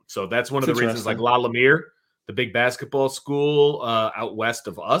 So that's one of the reasons, like La Lumiere, the big basketball school out west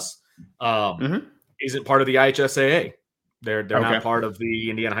of us, isn't part of the IHSAA. They're not part of the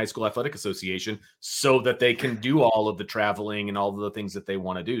Indiana High School Athletic Association, so that they can do all of the traveling and all of the things that they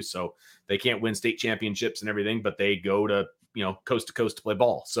want to do. So they can't win state championships and everything, but they go to coast to coast to play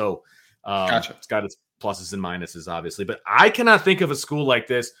ball. So it's got its pluses and minuses, obviously. But I cannot think of a school like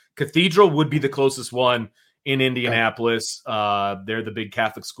this. Cathedral would be the closest one in Indianapolis. They're the big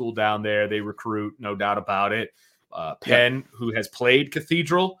Catholic school down there. They recruit, no doubt about it. Penn, who has played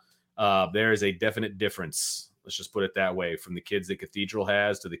Cathedral, there is a definite difference. Let's just put it that way, from the kids that Cathedral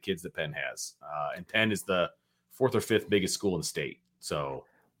has to the kids that Penn has. And Penn is the 4th or 5th biggest school in the state. So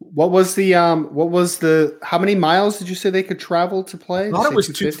what was the how many miles did you say they could travel to play? I thought it was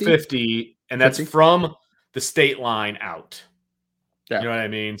 250, and that's from the state line out. Yeah. You know what I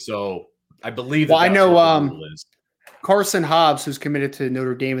mean? So I believe I know Carson Hobbs, who's committed to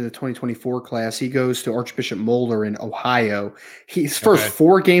Notre Dame in the 2024 class, he goes to Archbishop Moeller in Ohio. His first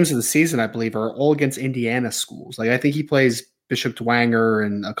 4 games of the season, I believe, are all against Indiana schools. Like, I think he plays Bishop Dwenger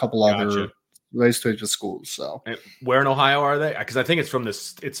and a couple other schools. So, and where in Ohio are they? Because I think it's from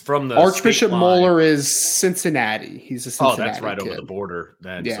the Archbishop Moeller is Cincinnati. He's a Cincinnati. Oh, that's right kid. over the border.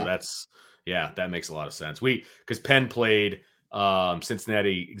 Then, so that makes a lot of sense. Because Penn played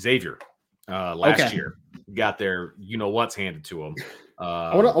Cincinnati Xavier last year. Got their what's handed to them.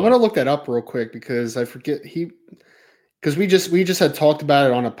 I want to look that up real quick because I forget because we just had talked about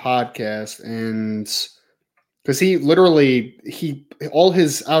it on a podcast, and because he literally all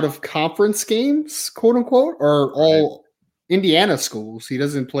his out of conference games, quote unquote, are all Indiana schools. He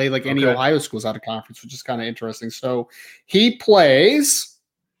doesn't play like any Ohio schools out of conference, which is kind of interesting. So he plays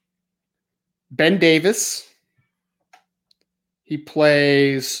Ben Davis. He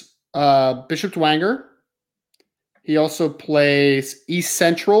plays Bishop Dwenger. He also plays East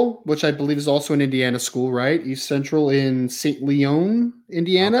Central, which I believe is also an Indiana school, right? East Central in St. Leon,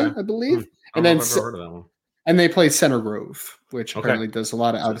 Indiana, I believe. I don't know if I've ever heard of that one. And they play Center Grove, which apparently does a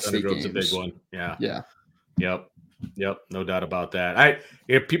lot of out-of-state Center Grove's games. a big one. Yeah. Yep. No doubt about that.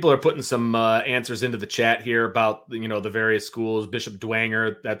 If people are putting some answers into the chat here about the various schools, Bishop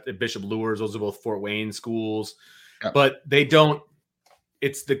Dwenger, that Bishop Lures, those are both Fort Wayne schools, but they don't.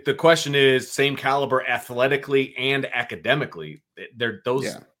 It's the question is same caliber athletically and academically.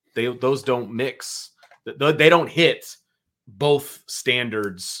 Those don't mix. They don't hit both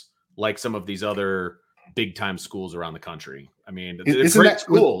standards like some of these other big time schools around the country. I mean, it's great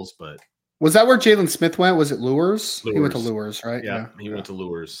schools, but was that where Jalen Smith went? Was it Lures? Lures? He went to Lures, right? Yeah, he went to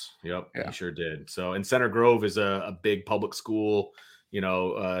Lures. Yep, he sure did. So, and Center Grove is a big public school,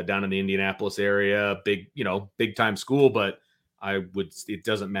 down in the Indianapolis area, big time school, but it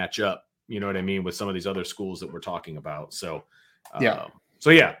doesn't match up, you know what I mean, with some of these other schools that we're talking about. So, I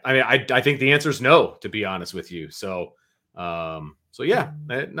mean, I think the answer is no, to be honest with you. So, nothing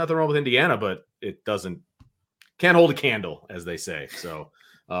wrong with Indiana, but it can't hold a candle, as they say. So,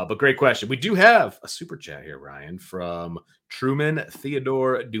 but great question. We do have a super chat here, Ryan, from Truman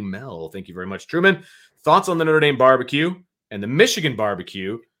Theodore Dumel. Thank you very much, Truman. Thoughts on the Notre Dame barbecue and the Michigan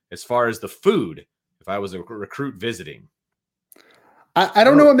barbecue as far as the food, if I was a recruit visiting? I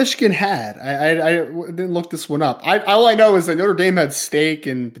don't know what Michigan had. I didn't look this one up. All I know is that Notre Dame had steak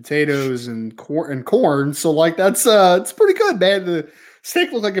and potatoes and corn. So like it's pretty good, man. The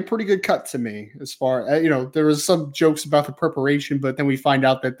steak looked like a pretty good cut to me. As far there was some jokes about the preparation, but then we find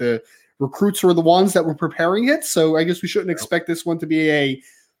out that the recruits were the ones that were preparing it. So I guess we shouldn't expect this one to be a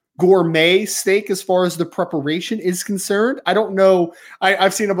gourmet steak as far as the preparation is concerned. I don't know.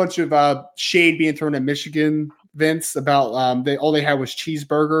 I've seen a bunch of shade being thrown at Michigan, Vince, about all they had was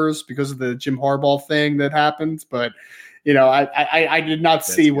cheeseburgers because of the Jim Harbaugh thing that happened. But I did not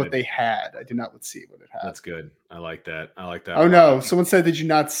see what they had. I did not see what it had. That's good. I like that. Oh no! Someone said, "Did you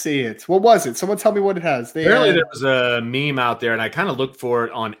not see it?" What was it? Someone tell me what it has. Apparently, there was a meme out there, and I kind of looked for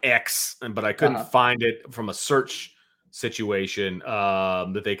it on X, but I couldn't find it from a search situation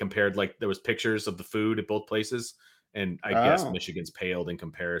that they compared. Like there was pictures of the food at both places. And I guess Michigan's paled in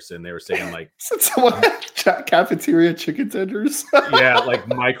comparison. They were saying like cafeteria chicken tenders. Yeah, like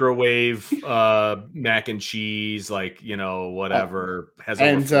microwave mac and cheese, like whatever, has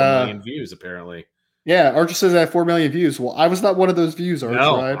over 4 million views apparently. Yeah, Archer says I have 4 million views. Well, I was not one of those views, Archer.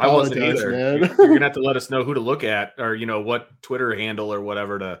 No, I wasn't either. Man. You're gonna have to let us know who to look at, or what Twitter handle or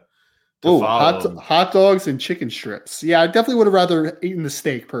whatever to follow. Hot dogs and chicken strips. Yeah, I definitely would have rather eaten the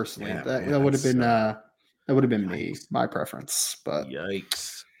steak personally. Yeah, that would have been that would have been my preference. But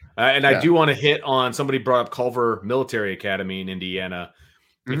yikes! I do want to hit on somebody brought up Culver Military Academy in Indiana.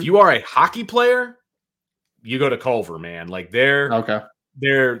 Mm-hmm. If you are a hockey player, you go to Culver, man. Like their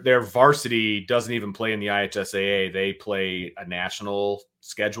varsity doesn't even play in the IHSAA. They play a national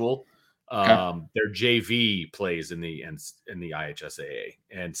schedule. Their JV plays in the IHSAA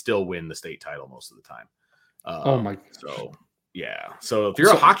and still win the state title most of the time. So yeah. So if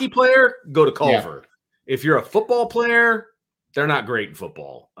you're a hockey player, go to Culver. Yeah. If you're a football player, they're not great in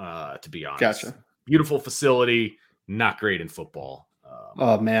football, to be honest. Gotcha. Beautiful facility, not great in football.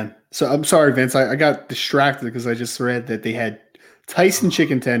 Oh man. So I'm sorry, Vince. I got distracted because I just read that they had Tyson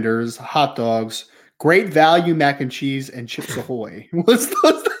chicken tenders, hot dogs, Great Value mac and cheese, and Chips Ahoy.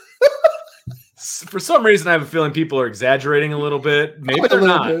 For some reason, I have a feeling people are exaggerating a little bit. Maybe they're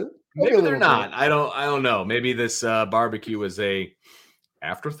not. Maybe they're not. I don't know. Maybe this barbecue was a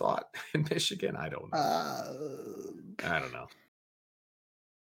afterthought in Michigan. I don't know. I don't know.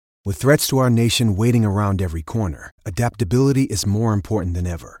 With threats to our nation waiting around every corner, adaptability is more important than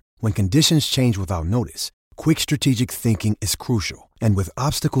ever. When conditions change without notice, quick strategic thinking is crucial. And with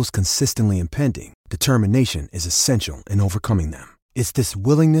obstacles consistently impending, determination is essential in overcoming them. It's this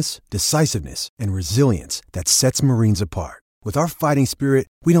willingness, decisiveness, and resilience that sets Marines apart. With our fighting spirit,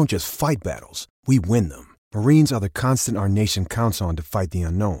 we don't just fight battles, we win them. Marines are the constant our nation counts on to fight the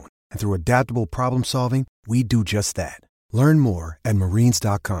unknown. And through adaptable problem solving, we do just that. Learn more at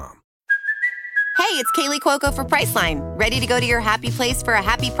Marines.com. Hey, it's Kaylee Cuoco for Priceline. Ready to go to your happy place for a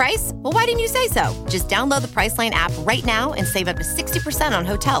happy price? Well, why didn't you say so? Just download the Priceline app right now and save up to 60% on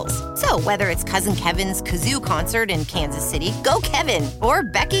hotels. So whether it's Cousin Kevin's Kazoo Concert in Kansas City, go Kevin, or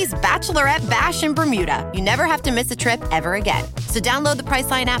Becky's Bachelorette Bash in Bermuda, you never have to miss a trip ever again. So download the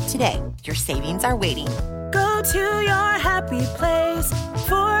Priceline app today. Your savings are waiting. Go to your happy place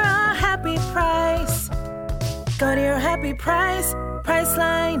for a happy price. Go to your happy price,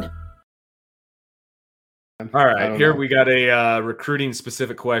 Priceline. All right, here we got a recruiting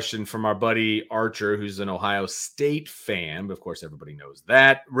specific question from our buddy Archer, who's an Ohio State fan. But of course, everybody knows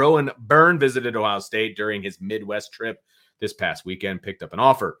that. Rowan Byrne visited Ohio State during his Midwest trip this past weekend, picked up an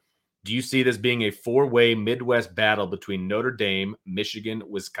offer. Do you see this being a four-way Midwest battle between Notre Dame, Michigan,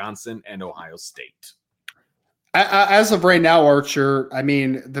 Wisconsin, and Ohio State? As of right now, Archer, I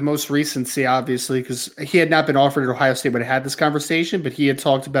mean, the most recency, obviously, because he had not been offered at Ohio State when I had this conversation, but he had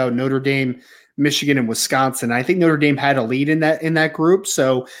talked about Notre Dame, Michigan, and Wisconsin. I think Notre Dame had a lead in that group.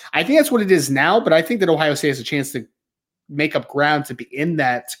 So I think that's what it is now, but I think that Ohio State has a chance to make up ground to be in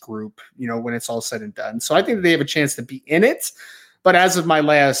that group, when it's all said and done. So I think that they have a chance to be in it. But as of my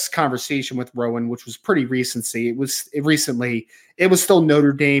last conversation with Rowan, which was pretty recency, it was still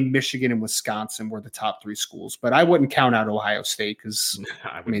Notre Dame, Michigan, and Wisconsin were the top three schools. But I wouldn't count out Ohio State because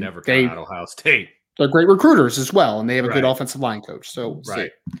I would never count out Ohio State. They're great recruiters as well, and they have a good offensive line coach. So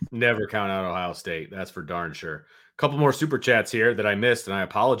never count out Ohio State. That's for darn sure. A couple more super chats here that I missed, and I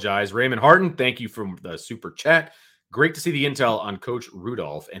apologize. Raymond Harden, thank you for the super chat. Great to see the intel on Coach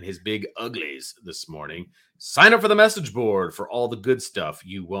Rudolph and his big uglies this morning. Sign up for the message board for all the good stuff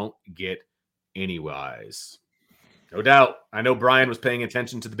you won't get anyways. No doubt. I know Brian was paying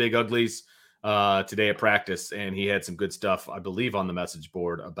attention to the big uglies today at practice, and he had some good stuff, I believe, on the message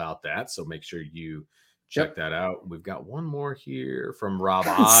board about that. So make sure you check that out. We've got one more here from Rob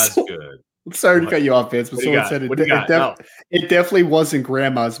Osgood. I'm sorry to cut you off, Vince, but someone said it definitely wasn't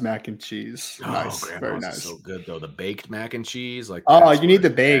grandma's mac and cheese. Nice, very nice. So good though. The baked mac and cheese, like you need the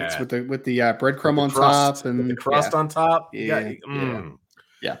baked with the breadcrumb on top and the crust on top. Yeah.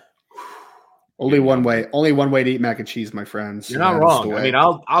 Only one way to eat mac and cheese, my friends. You're not wrong. I mean,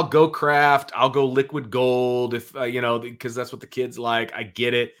 I'll go Kraft. I'll go Liquid Gold if because that's what the kids like. I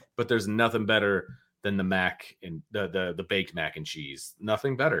get it, but there's nothing better than the mac and the baked mac and cheese.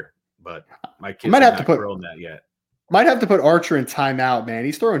 Nothing better. But my kids might have to put that yet. Might have to put Archer in timeout, man.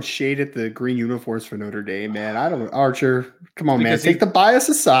 He's throwing shade at the green uniforms for Notre Dame, man. Archer, come on, man. Take the bias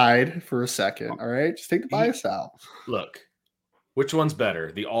aside for a second. All right, just take the bias out. Look, which one's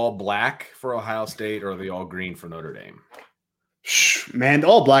better, the all black for Ohio State or the all green for Notre Dame? Man, the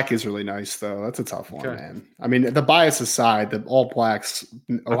all black is really nice, though. That's a tough one, man. I mean, the bias aside, the all blacks,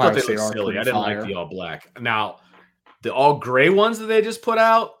 Ohio State are silly. I didn't like the all black. Now, the all gray ones that they just put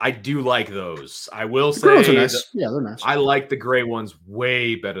out, I do like those. I will say, nice. Yeah, they're nice. I like the gray ones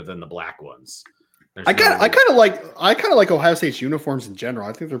way better than the black ones. I kind of like Ohio State's uniforms in general.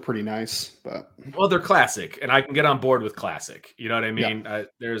 I think they're pretty nice, but they're classic, and I can get on board with classic. You know what I mean?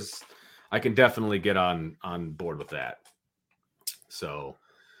 Yeah. I can definitely get on board with that. So,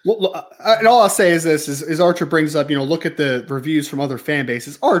 and all I'll say is this: is Archer brings up, look at the reviews from other fan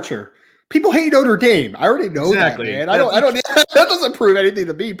bases. Archer. People hate Notre Dame. I already know that, man. I don't. That doesn't prove anything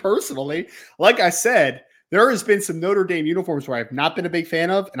to me personally. Like I said, there has been some Notre Dame uniforms where I've not been a big fan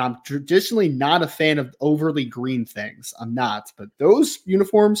of, and I'm traditionally not a fan of overly green things. I'm not, but those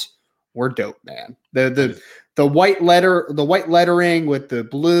uniforms were dope, man. The white lettering with the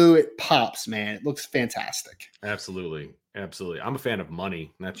blue, it pops, man. It looks fantastic. Absolutely. I'm a fan of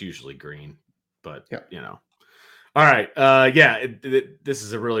money. And that's usually green, but All right. This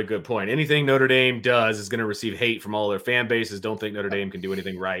is a really good point. Anything Notre Dame does is going to receive hate from all their fan bases. Don't think Notre Dame can do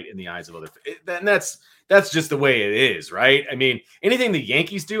anything right in the eyes of other. And that's just the way it is, right? I mean, anything the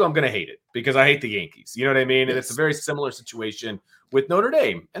Yankees do, I'm going to hate it because I hate the Yankees. You know what I mean? Yes. And it's a very similar situation with Notre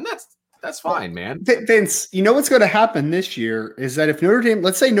Dame, and that's fine, man. Vince, you know what's going to happen this year is that if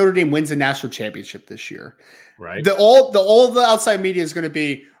let's say Notre Dame wins a national championship this year, right? All the outside media is going to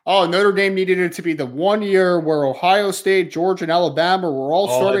be, oh, Notre Dame needed it to be the 1 year where Ohio State, Georgia, and Alabama were all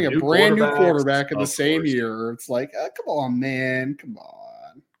starting a brand new quarterback in the same year. It's like, come on, man. Come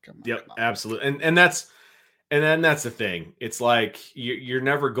on. Yep, absolutely. And that's the thing. It's like you're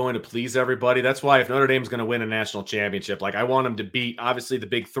never going to please everybody. That's why if Notre Dame's going to win a national championship, like I want them to beat, obviously, the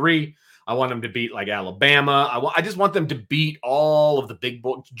big three. I want them to beat like Alabama. I just want them to beat all of the big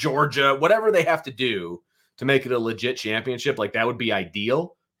boys, Georgia, whatever they have to do to make it a legit championship. Like that would be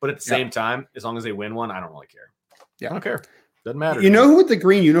ideal. But at the same time, as long as they win one, I don't really care. Yeah, I don't care. Doesn't matter. You know who the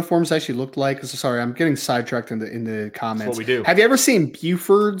green uniforms actually looked like? Sorry, I'm getting sidetracked in the comments. That's what we do. Have you ever seen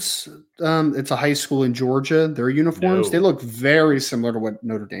Buford's? It's a high school in Georgia. Their uniforms, they look very similar to what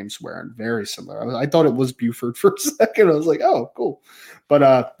Notre Dame's wearing. Very similar. I thought it was Buford for a second. I was like, oh, cool. But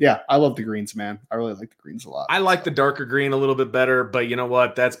I love the greens, man. I really like the greens a lot. I like the darker green a little bit better, but you know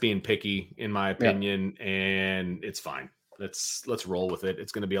what? That's being picky, in my opinion, and it's fine. Let's roll with it.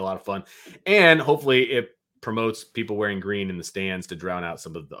 It's going to be a lot of fun, and hopefully it promotes people wearing green in the stands to drown out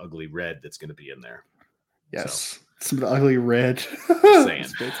some of the ugly red that's going to be in there. Yes, Some ugly red. Saying.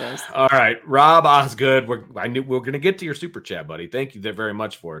 All right, Rob Osgood. I knew we were going to get to your super chat, buddy. Thank you very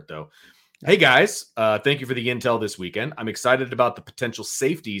much for it, though. Hey guys, thank you for the intel this weekend. I'm excited about the potential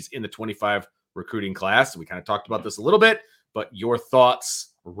safeties in the 25 recruiting class. We kind of talked about this a little bit, but your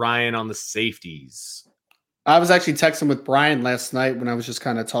thoughts, Ryan, on the safeties? I was actually texting with Brian last night when I was just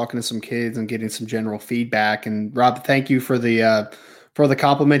kind of talking to some kids and getting some general feedback. And Rob, thank you for the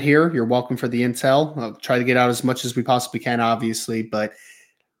compliment here. You're welcome for the intel. I'll try to get out as much as we possibly can, obviously, but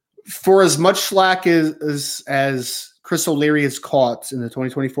for as much slack as Chris O'Leary has caught in the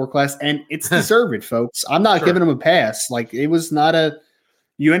 2024 class, and it's deserved, folks. I'm not giving him a pass. Like, it was not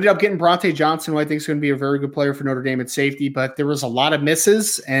you ended up getting Bronte Johnson, who I think is going to be a very good player for Notre Dame at safety, but there was a lot of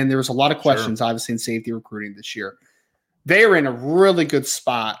misses and there was a lot of questions, obviously, in safety recruiting this year. They are in a really good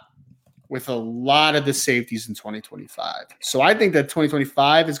spot with a lot of the safeties in 2025. So I think that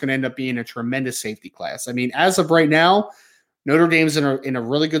 2025 is going to end up being a tremendous safety class. I mean, as of right now, Notre Dame's in a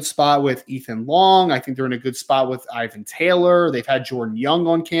really good spot with Ethan Long. I think they're in a good spot with Ivan Taylor. They've had Jordan Young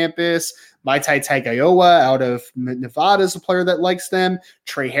on campus. Maitai Tagovailoa out of Nevada is a player that likes them.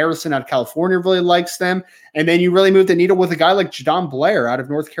 Trey Harrison out of California really likes them. And then you really move the needle with a guy like Jadon Blair out of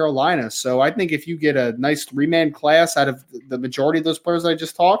North Carolina. So I think if you get a nice three-man class out of the majority of those players that I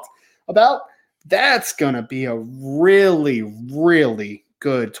just talked about, that's going to be a really, really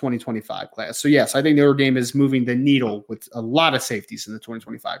good 2025 class. So yes, I think Notre Dame is moving the needle with a lot of safeties in the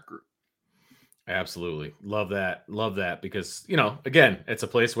 2025 group. Absolutely. Love that. Love that because, again, it's a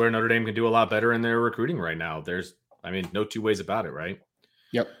place where Notre Dame can do a lot better in their recruiting right now. There's, no two ways about it, right?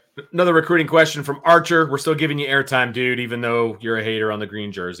 Yep. Another recruiting question from Archer. We're still giving you airtime, dude, even though you're a hater on the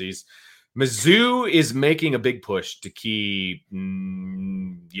green jerseys. Mizzou is making a big push to keep,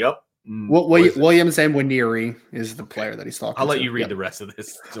 Williams and Nwaneri is the player that he's talking I'll let to. you read the rest of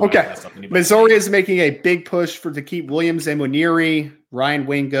this. So okay. Missouri is making a big push to keep Williams and Nwaneri, Ryan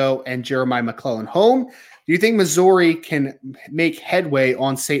Wingo, and Jeremiah McClellan home. Do you think Missouri can make headway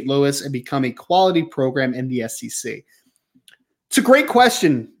on St. Louis and become a quality program in the SEC? It's a great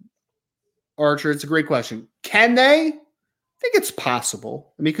question, Archer. It's a great question. Can they? I think it's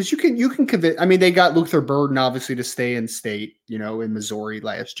possible. Because you can convince. They got Luther Burden obviously to stay in state, in Missouri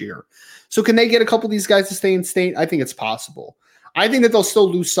last year. So can they get a couple of these guys to stay in state? I think it's possible. I think that they'll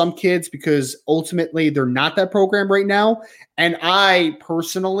still lose some kids because ultimately they're not that program right now. And I'm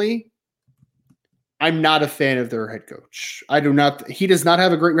not a fan of their head coach. He does not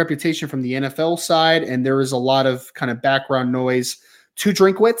have a great reputation from the NFL side, and there is a lot of kind of background noise to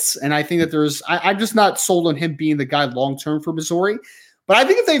Drinkwitz, and I think that I'm just not sold on him being the guy long-term for Missouri. But I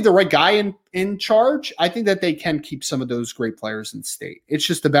think if they have the right guy in charge, I think that they can keep some of those great players in state. It's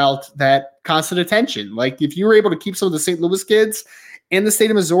just about that constant attention. Like, if you were able to keep some of the St. Louis kids in the state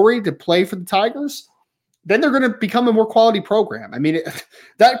of Missouri to play for the Tigers, then they're going to become a more quality program.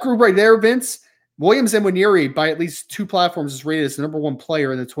 That group right there, Vince, Williams and Nwaneri, by at least two platforms, is rated as the number one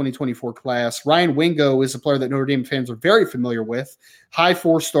player in the 2024 class. Ryan Wingo is a player that Notre Dame fans are very familiar with. High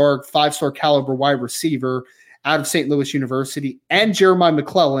 4-star, 5-star caliber wide receiver out of St. Louis University, and Jeremiah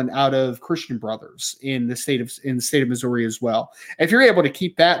McClellan out of Christian Brothers in the state of Missouri as well. If you're able to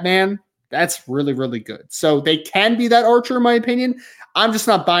keep that, man, that's really, really good. So they can be that Archer, in my opinion. I'm just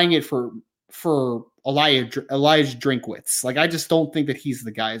not buying it for Elijah Drinkwitz. Like, I just don't think that he's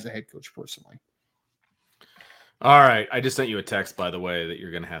the guy as a head coach personally. All right. I just sent you a text, by the way, that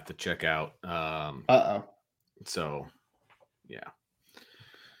you're going to have to check out. So, yeah.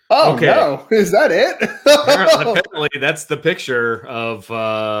 Oh, okay. No. Is that it? apparently, that's the picture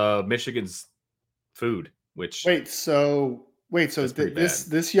of Michigan's food, which... So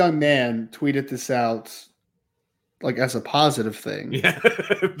this young man tweeted this out like as a positive thing. Yeah,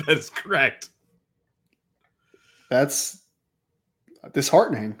 that's correct. That's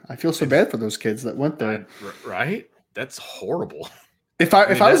disheartening. I feel so bad for those kids that went there. Right? That's horrible. If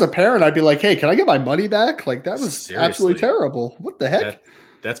I was a parent, I'd be like, hey, can I get my money back? Like, that was absolutely terrible. What the heck?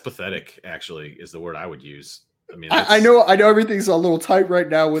 That's pathetic, actually, is the word I would use. I know everything's a little tight right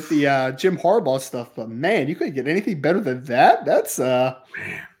now with the Jim Harbaugh stuff, but man, you couldn't get anything better than that. That's man.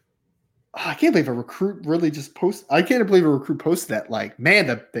 I can't believe a recruit really just posted. I can't believe a recruit posted that. Like, man,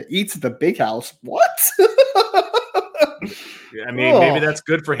 the eats at the big house. What? Maybe that's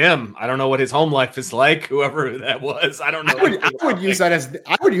good for him. I don't know what his home life is like. Whoever that was, I don't know. I would use that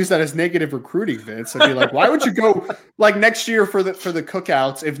as negative recruiting, Vince. I'd be like, why would you go like next year for the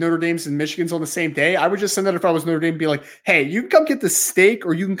cookouts if Notre Dame's and Michigan's on the same day? I would just send that if I was Notre Dame, and be like, hey, you can come get the steak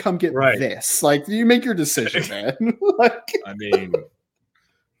or you can come get this. Like, you make your decision, man.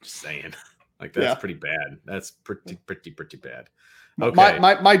 Just saying, like, that's pretty bad. That's pretty bad. Okay.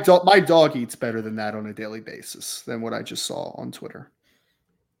 My dog eats better than that on a daily basis than what I just saw on Twitter.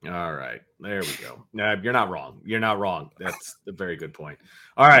 All right. There we go. No, you're not wrong. You're not wrong. That's a very good point.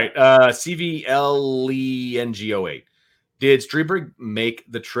 All right. CVLENG08. Did Streberg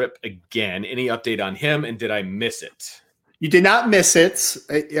make the trip again? Any update on him? And did I miss it? You did not miss it.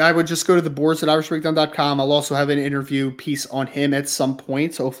 I would just go to the boards at irishbreakdown.com. I'll also have an interview piece on him at some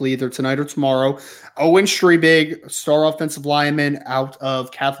point, hopefully either tonight or tomorrow. Owen Streberg, star offensive lineman out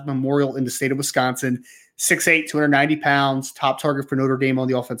of Catholic Memorial in the state of Wisconsin, 6'8", 290 pounds, top target for Notre Dame on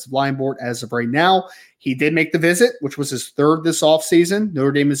the offensive line board as of right now. He did make the visit, which was his third this offseason.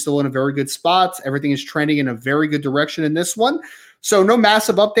 Notre Dame is still in a very good spot. Everything is trending in a very good direction in this one. So no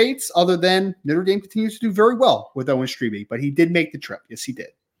massive updates other than Notre Dame continues to do very well with Owen Streberg, but he did make the trip. Yes, he did.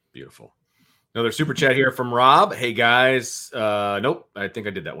 Beautiful. Another super chat here from Rob. Hey, guys. Nope, I think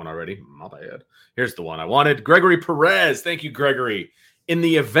I did that one already. My bad. Here's the one I wanted. Gregory Perez. Thank you, Gregory. In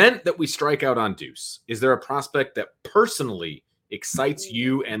the event that we strike out on Deuce, is there a prospect that personally excites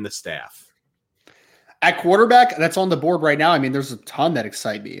you and the staff? At quarterback, that's on the board right now. I mean, there's a ton that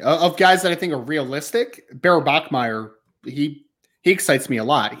excite me. Of guys that I think are realistic, Bear Bachmeier, he excites me a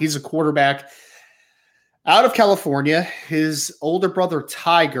lot. He's a quarterback out of California. His older brother,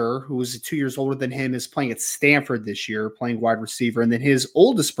 Tiger, who is 2 years older than him, is playing at Stanford this year, playing wide receiver. And then his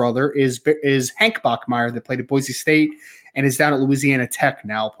oldest brother is Hank Bachmeier that played at Boise State and is down at Louisiana Tech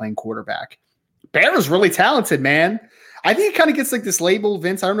now playing quarterback. Bear is really talented, man. I think he kind of gets like this label,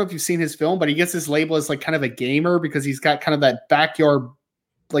 Vince. I don't know if you've seen his film, but he gets this label as like kind of a gamer because he's got kind of that backyard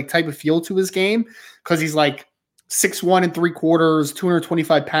like type of feel to his game because he's like 6'1" and 3/4,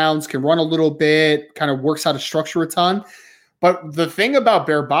 225 pounds, can run a little bit, kind of works out of structure a ton. But the thing about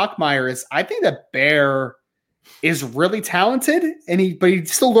Bear Bachmeier is I think that Bear is really talented but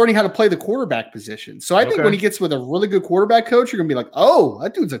he's still learning how to play the quarterback position. So I think when he gets with a really good quarterback coach, you're going to be like, oh,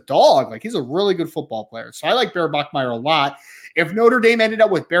 that dude's a dog. Like he's a really good football player. So I like Bear Bachmeier a lot. If Notre Dame ended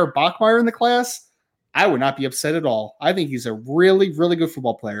up with Bear Bachmeier in the class, I would not be upset at all. I think he's a really, really good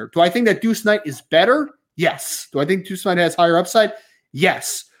football player. Do I think that Deuce Knight is better? Yes. Do I think Deuce Knight has higher upside?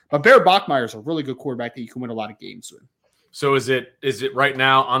 Yes. But Bear Bachmeier is a really good quarterback that you can win a lot of games with. So is it right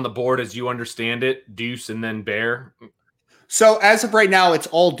now on the board as you understand it, Deuce and then Bear? So as of right now, it's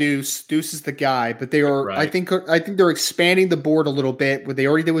all Deuce. Deuce is the guy, but they are. Right. I think they're expanding the board a little bit. What they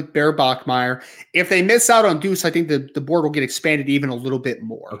already did with Bear Bachmeier. If they miss out on Deuce, I think the board will get expanded even a little bit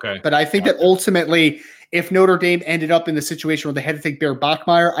more. Okay. But I think that ultimately, if Notre Dame ended up in the situation where they had to take Bear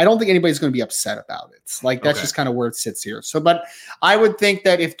Bachmeier, I don't think anybody's going to be upset about it. Like that's just kind of where it sits here. So, but I would think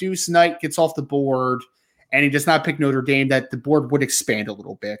that if Deuce Knight gets off the board and he does not pick Notre Dame, that the board would expand a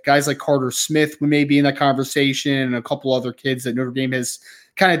little bit. Guys like Carter Smith may be in that conversation and a couple other kids that Notre Dame has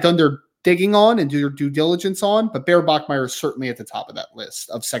kind of done their digging on and do their due diligence on. But Bear Bachmeier is certainly at the top of that list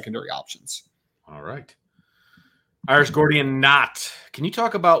of secondary options. All right. Irish Gordian Knott. Can you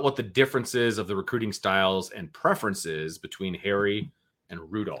talk about what the differences of the recruiting styles and preferences between Harry and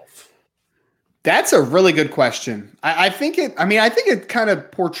Rudolph? That's a really good question. I think it kind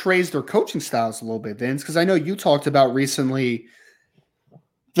of portrays their coaching styles a little bit, Vince, because I know you talked about recently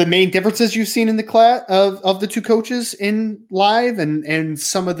the main differences you've seen in the class of the two coaches in live and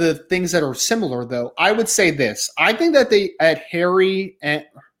some of the things that are similar, though. I would say this. I think that they at Harry and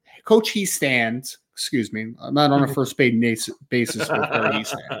Coach Heastand, excuse me, I'm not on a first basis with Harry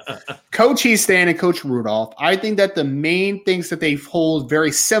Heastand. Coach Heastand and Coach Rudolph, I think that the main things that they hold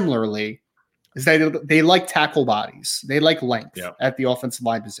very similarly is that they like tackle bodies. They like length at the offensive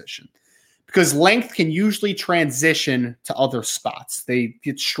line position because length can usually transition to other spots. They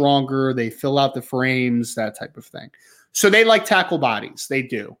get stronger. They fill out the frames, that type of thing. So they like tackle bodies. They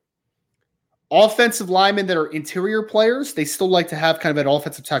do. Offensive linemen that are interior players, they still like to have kind of an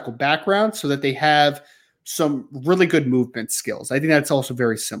offensive tackle background so that they have some really good movement skills. I think that's also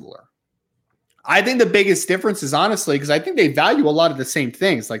very similar. I think the biggest difference is honestly, because I think they value a lot of the same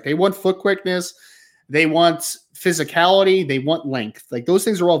things. Like they want foot quickness, they want physicality, they want length. Like those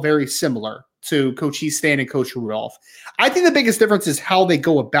things are all very similar to Coach Heastand and Coach Rudolph. I think the biggest difference is how they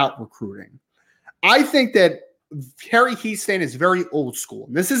go about recruiting. I think that Harry Heastand is very old school.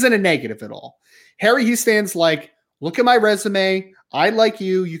 This isn't a negative at all. Harry Heastand's like, look at my resume. I like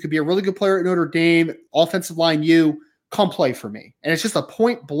you. You could be a really good player at Notre Dame. Offensive line, you come play for me. And it's just a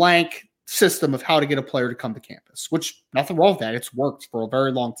point blank system of how to get a player to come to campus, which nothing wrong with that. It's worked for a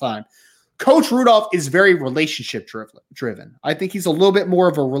very long time. Coach Rudolph is very relationship driven. I think he's a little bit more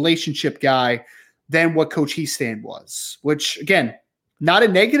of a relationship guy than what Coach Heastand was, which again, not a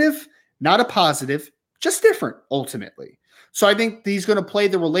negative, not a positive, just different ultimately. So I think he's going to play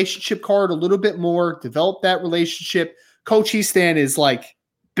the relationship card a little bit more, develop that relationship, Coach Easton is like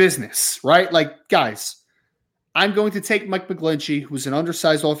business, right? Like, guys, I'm going to take Mike McGlinchey, who's an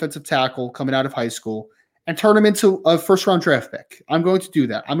undersized offensive tackle coming out of high school, and turn him into a first-round draft pick. I'm going to do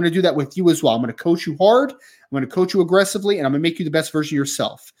that. I'm going to do that with you as well. I'm going to coach you hard. I'm going to coach you aggressively, and I'm going to make you the best version of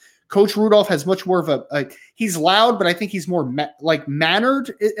yourself. Coach Rudolph has much more of he's loud, but I think he's more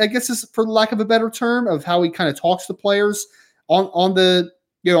mannered, I guess is for lack of a better term, of how he kind of talks to players on the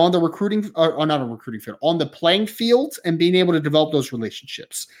recruiting, or not a recruiting field, on the playing field, and being able to develop those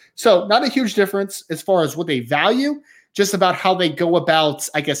relationships. So not a huge difference as far as what they value, just about how they go about,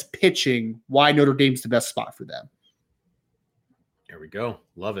 I guess, pitching why Notre Dame's the best spot for them. There we go.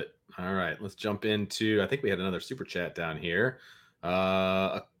 Love it. All right, let's jump into, I think we had another super chat down here.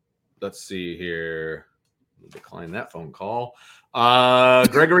 Let's see here. We'll decline that phone call.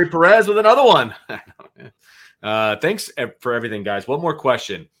 Gregory Perez with another one. Thanks for everything, guys. One more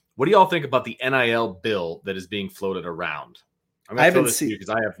question. What do y'all think about the NIL bill that is being floated around? I'm going to throw this to you because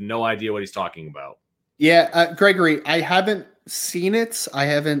I have no idea what he's talking about. Yeah, Gregory, I haven't seen it. I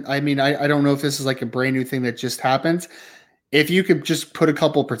don't know if this is like a brand new thing that just happened. If you could just put a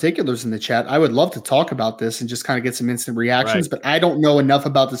couple particulars in the chat, I would love to talk about this and just kind of get some instant reactions, but I don't know enough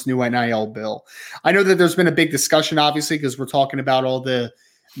about this new NIL bill. I know that there's been a big discussion, obviously, because we're talking about all the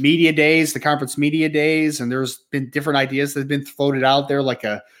media days, the conference media days, and there's been different ideas that have been floated out there, like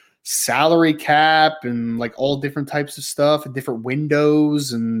a salary cap and like all different types of stuff and different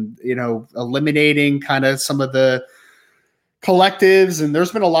windows and, eliminating kind of some of the collectives. And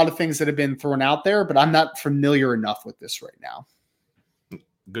there's been a lot of things that have been thrown out there, but I'm not familiar enough with this right now.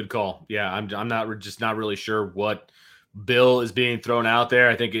 Good call. Yeah, I'm not really sure what bill is being thrown out there.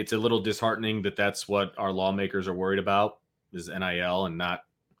 I think it's a little disheartening that that's what our lawmakers are worried about, is NIL and not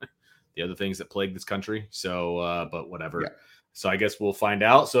the other things that plague this country. So, but whatever. Yeah. So I guess we'll find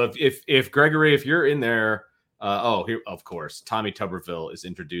out. So if Gregory, if you're in there, here, of course, Tommy Tuberville is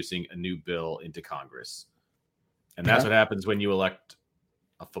introducing a new bill into Congress. And that's what happens when you elect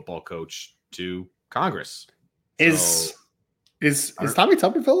a football coach to Congress. Is Tommy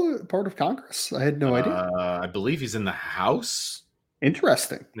Tuberville part of Congress? I had no idea. I believe he's in the House.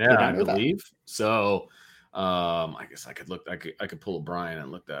 Interesting. Yeah, I believe. That. So I guess I could pull Brian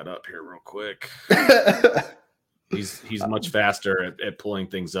and look that up here real quick. He's much faster at pulling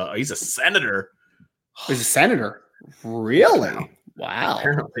things up. He's a senator. He's a senator. Really? Wow.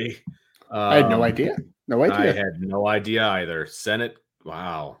 Apparently. I had no idea. No idea. I had no idea either. Senate.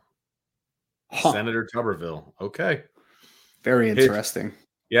 Wow. Senator Tuberville. Okay. Very interesting.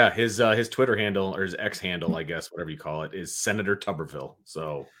 His Twitter handle, or his X handle, I guess, whatever you call it, is Senator Tuberville.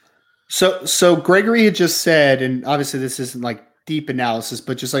 So Gregory had just said, and obviously this isn't like deep analysis,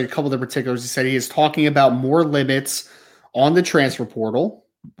 but just like a couple of the particulars, he said he is talking about more limits on the transfer portal.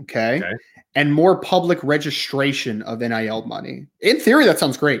 Okay. And more public registration of NIL money. In theory, that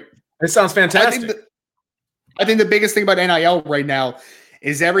sounds great. It sounds fantastic. I think the biggest thing about NIL right now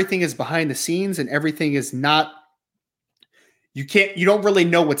is everything is behind the scenes and everything is not, you don't really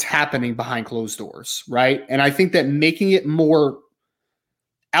know what's happening behind closed doors, right? And I think that making it more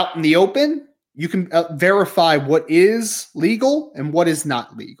out in the open, you can verify what is legal and what is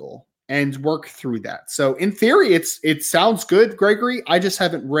not legal and work through that. So in theory, it sounds good, Gregory. I just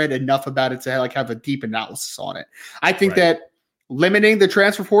haven't read enough about it to have a deep analysis on it. I think that limiting the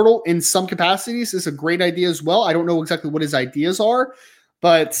transfer portal in some capacities is a great idea as well. I don't know exactly what his ideas are,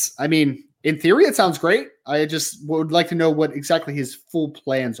 but I mean, in theory, it sounds great. I just would like to know what exactly his full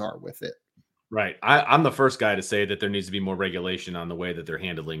plans are with it. Right. I'm the first guy to say that there needs to be more regulation on the way that they're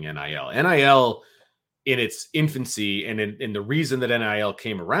handling NIL. NIL in its infancy and in the reason that NIL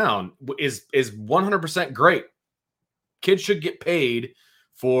came around is 100% great. Kids should get paid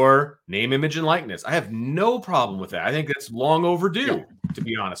for name, image, and likeness. I have no problem with that. I think that's long overdue, to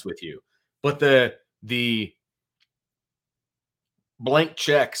be honest with you. But the blank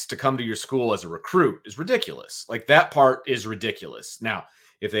checks to come to your school as a recruit is ridiculous. Like, that part is ridiculous. Now,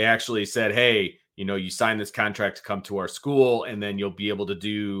 if they actually said, hey, you sign this contract to come to our school, and then you'll be able to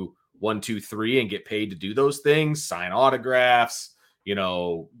do 1, 2, 3 and get paid to do those things, sign autographs,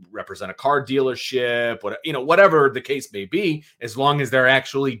 represent a car dealership, whatever the case may be, as long as they're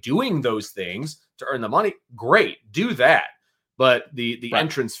actually doing those things to earn the money, great, do that. But the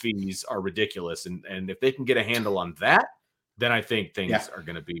entrance fees are ridiculous. And if they can get a handle on that, then I think things are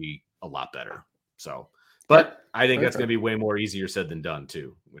going to be a lot better. So, but I think that's going to be way more easier said than done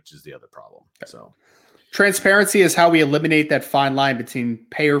too, which is the other problem. So transparency is how we eliminate that fine line between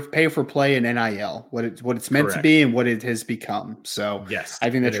pay for play and NIL, what it's meant to be and what it has become. So yes, I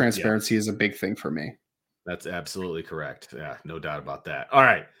think that transparency is a big thing for me. That's absolutely correct. Yeah, no doubt about that. All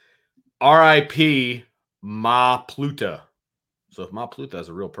right. RIP Ma Pluta. So if Ma Pluta is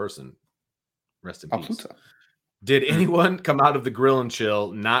a real person, rest in peace. Pluta. Did anyone come out of the grill and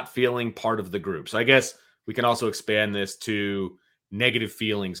chill not feeling part of the group? So I guess we can also expand this to negative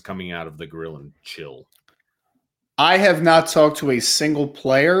feelings coming out of the grill and chill. I have not talked to a single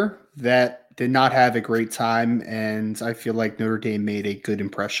player that did not have a great time, and I feel like Notre Dame made a good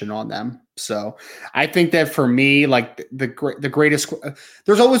impression on them. So I think that for me, like the greatest,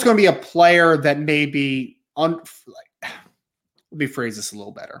 there's always going to be a player that may be let me phrase this a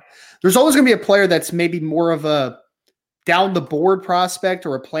little better. There's always going to be a player that's maybe more of a down the board prospect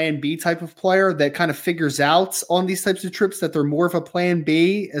or a plan B type of player that kind of figures out on these types of trips that they're more of a plan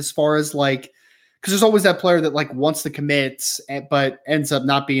B as far as like, because there's always that player that like wants to commit, but ends up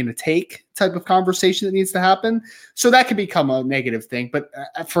not being a take type of conversation that needs to happen. So that could become a negative thing. But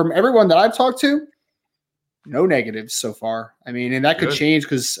from everyone that I've talked to, no negatives so far. I mean, and that could change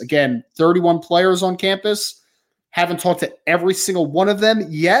because, again, 31 players on campus. Haven't talked to every single one of them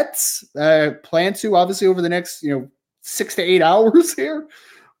yet. Plan to, obviously, over the next 6 to 8 hours here.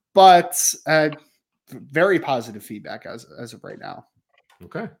 But very positive feedback as of right now.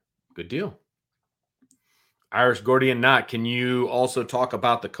 Okay, good deal. Irish Gordian Knot, can you also talk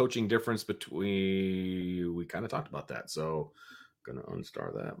about the coaching difference between – we kind of talked about that, so I'm going to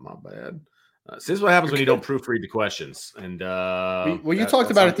unstar that. My bad. This is what happens when you don't proofread the questions. And you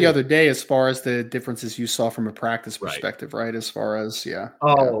talked about it the other day as far as the differences you saw from a practice perspective, right? As far as,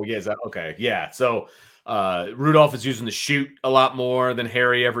 okay. Yeah. So Rudolph is using the shoot a lot more than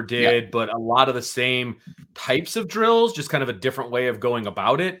Harry ever did, but a lot of the same types of drills, just kind of a different way of going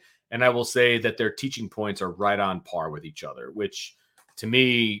about it. And I will say that their teaching points are right on par with each other, which to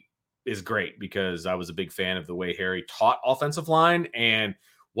me is great because I was a big fan of the way Harry taught offensive line, and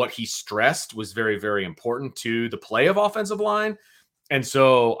what he stressed was very, very important to the play of offensive line. And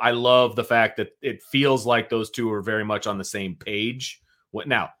so I love the fact that it feels like those two are very much on the same page.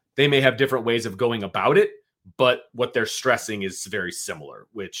 Now, they may have different ways of going about it, but what they're stressing is very similar,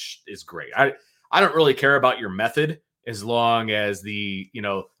 which is great. I don't really care about your method as long as I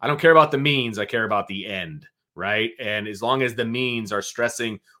don't care about the means. I care about the end, right? And as long as the means are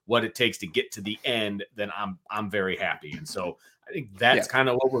stressing what it takes to get to the end, then I'm very happy. And so I think that's kind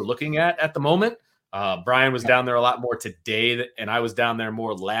of what we're looking at the moment. Brian was down there a lot more today, and I was down there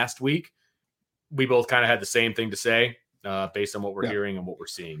more last week. We both kind of had the same thing to say based on what we're hearing and what we're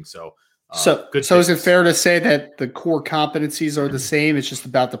seeing. So is it fair to say that the core competencies are the same? It's just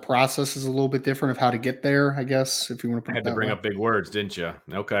about the process is a little bit different of how to get there, I guess, if you want to put it that way. I had to bring up big words, didn't you?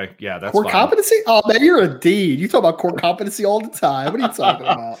 Okay. Yeah, that's core competency? Oh, man, you're a D. You talk about core competency all the time. What are you talking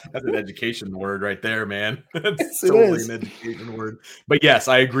about? That's an education word right there, man. That's totally an education word. But yes,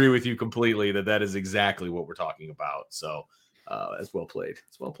 I agree with you completely that is exactly what we're talking about. So that's well played.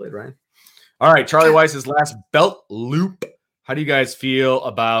 It's well played, Ryan. All right, Charlie Weiss's last belt loop. How do you guys feel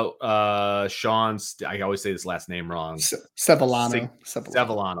about Sean's? I always say this last name wrong.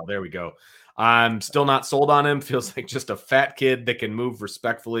 Sevillano. There we go. I'm still not sold on him. Feels like just a fat kid that can move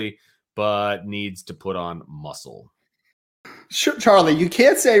respectfully, but needs to put on muscle. Sure, Charlie, you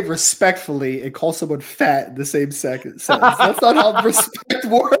can't say respectfully and call someone fat in the same sentence. That's not how respect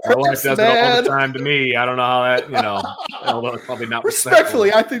works. My wife does it all the time to me. I don't know how that, although it's probably not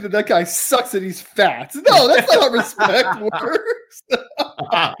respectfully. I think that guy sucks and he's fat. No, that's not how respect works.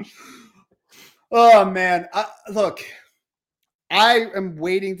 Oh, man. Look, I am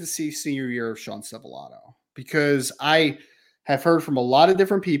waiting to see senior year of Sean Sevillano because I have heard from a lot of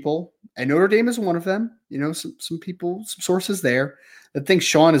different people, and Notre Dame is one of them. Some people, some sources there that think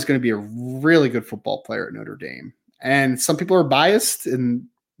Sean is going to be a really good football player at Notre Dame. And some people are biased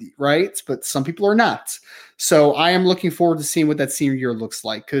but some people are not. So I am looking forward to seeing what that senior year looks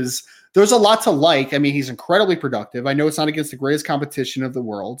like because there's a lot to like. I mean, he's incredibly productive. I know it's not against the greatest competition of the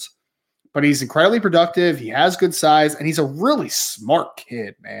world, but he's incredibly productive. He has good size, and he's a really smart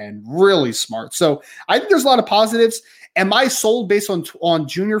kid, man. Really smart. So I think there's a lot of positives. Am I sold based on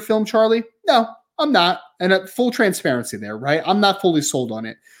junior film, Charlie? No, I'm not. And full transparency there, right? I'm not fully sold on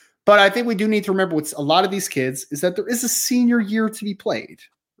it. But I think we do need to remember with a lot of these kids is that there is a senior year to be played,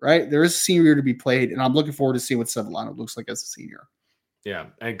 right? There is a senior year to be played, and I'm looking forward to seeing what Sevillano looks like as a senior. Yeah,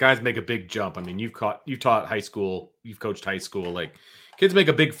 and guys make a big jump. I mean, you've taught high school, you've coached high school. Like, kids make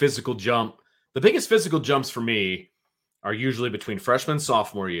a big physical jump. The biggest physical jumps for me are usually between freshman and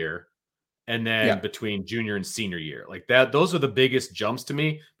sophomore year, and then between junior and senior year. Like that, those are the biggest jumps to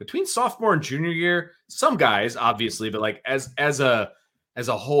me. Between sophomore and junior year, some guys, obviously, but like as a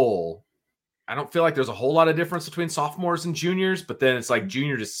whole, I don't feel like there's a whole lot of difference between sophomores and juniors, but then it's like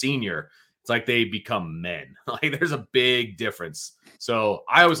junior to senior. It's like they become men. Like there's a big difference. So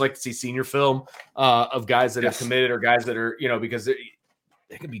I always like to see senior film of guys that have committed or guys that are, because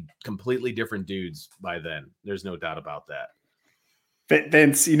they can be completely different dudes by then. There's no doubt about that.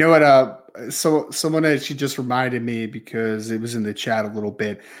 Vince, you know what? So someone actually just reminded me because it was in the chat a little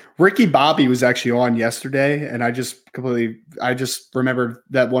bit. Ricky Bobby was actually on yesterday, and I just remembered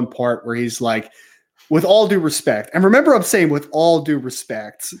that one part where he's like, "With all due respect," and remember, I'm saying with all due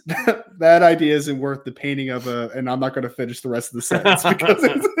respect, that idea isn't worth the painting of and I'm not going to finish the rest of the sentence because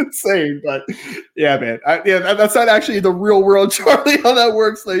it's insane. But yeah, man, that's not actually the real world, Charlie, how that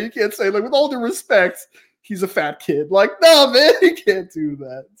works. Though you can't say like with all due respect, he's a fat kid. Like, no, man, you can't do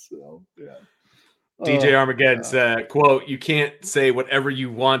that. So, yeah. DJ Armageddon said, quote, "You can't say whatever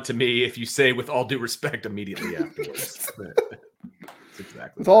you want to me if you say with all due respect immediately afterwards." That's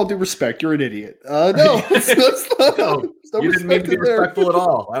exactly. With all due respect, you're an idiot. No, you didn't mean to be respectful at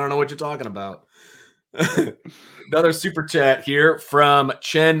all. I don't know what you're talking about. Another super chat here from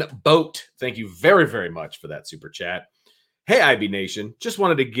Chen Boat. Thank you very, very much for that super chat. Hey, IB Nation. Just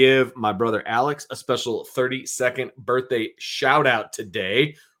wanted to give my brother Alex a special 32nd birthday shout out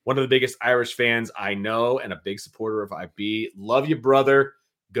today. One of the biggest Irish fans I know and a big supporter of IB. Love you, brother.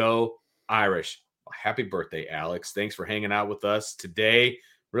 Go Irish. Well, happy birthday, Alex. Thanks for hanging out with us today.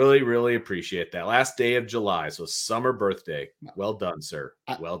 Really, really appreciate that. Last day of July, so summer birthday. Well done, sir.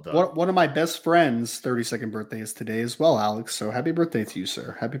 Well done. One of my best friends' 32nd birthday is today as well, Alex. So happy birthday to you,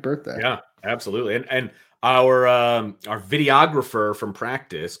 sir. Happy birthday. Yeah, absolutely. And our videographer from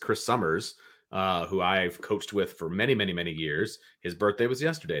practice, Chris Summers, who I've coached with for many, many, many years, his birthday was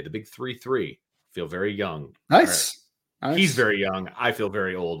yesterday, the big 3-3. Feel very young. Nice. He's very young. I feel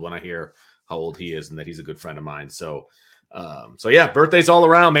very old when I hear how old he is and that he's a good friend of mine. So yeah, birthdays all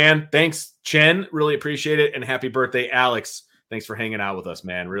around, man. Thanks, Chen. Really appreciate it. And happy birthday, Alex. Thanks for hanging out with us,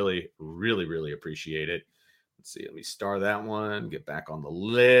 man. Really, really, really appreciate it. Let's see. Let me star that one. Get back on the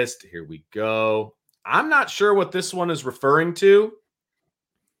list. Here we go. I'm not sure what this one is referring to.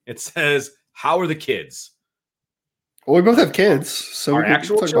 It says, "How are the kids?" Well, we both have kids. So our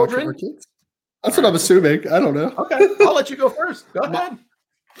actual children? Kids. That's what I'm assuming. I don't know. Okay. I'll let you go first. Go ahead.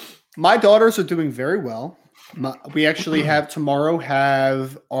 My daughters are doing very well. We actually tomorrow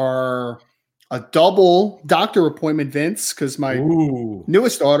have a double doctor appointment, Vince, because my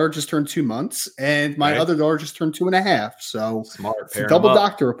newest daughter just turned 2 months and my other daughter just turned 2.5. So smart. It's a double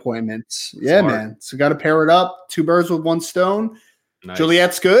doctor appointments. Yeah, smart. Man. So got to pair it up. 2 birds with 1 stone. Nice.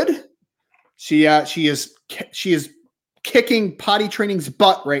 Juliet's good. She is kicking potty training's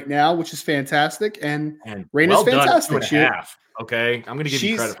butt right now, which is fantastic. And Raina's fantastic. 2.5. Okay, I'm going to give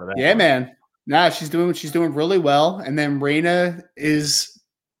you credit for that. Yeah, man. Nah, she's doing really well. And then Raina is,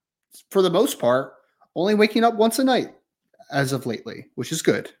 for the most part, only waking up once a night as of lately, which is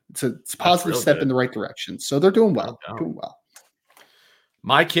good. It's a positive step in the right direction. So they're doing well.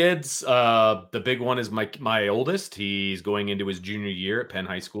 My kids, the big one is my oldest. He's going into his junior year at Penn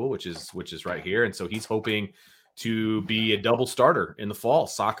High School, which is right here, and so he's hoping to be a double starter in the fall,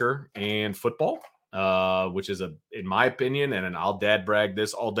 soccer and football, which is in my opinion, and I'll dad brag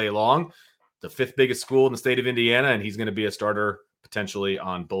this all day long, the 5th biggest school in the state of Indiana, and he's going to be a starter potentially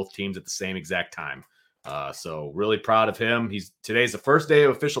on both teams at the same exact time. So really proud of him. Today's the first day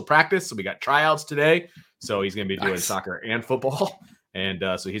of official practice, so we got tryouts today. So he's going to be doing soccer and football, and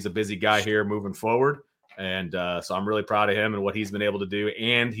so he's a busy guy here moving forward. And so I'm really proud of him and what he's been able to do.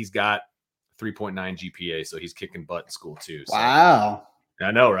 And he's got 3.9 GPA, so he's kicking butt in school too. So, wow, I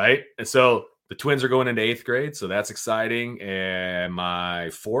know, right? And so the twins are going into 8th grade, so that's exciting. And my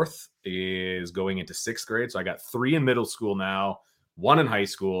 4th is going into 6th grade. So I got 3 in middle school now, 1 in high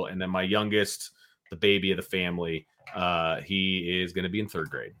school, and then my youngest, the baby of the family, he is going to be in 3rd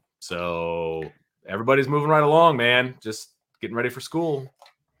grade. So everybody's moving right along, man. Just getting ready for school.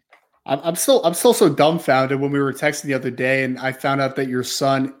 I'm still so dumbfounded when we were texting the other day, and I found out that your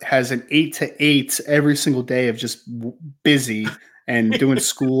son has an 8 to 8 every single day of just busy and doing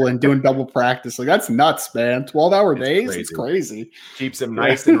school and doing double practice. Like, that's nuts, man. 12-hour days. Crazy. It's crazy. Keeps him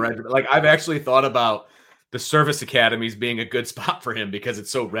nice and regimented. Like, I've actually thought about the service academies being a good spot for him because it's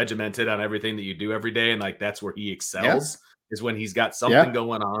so regimented on everything that you do every day. And like, that's where he excels is when he's got something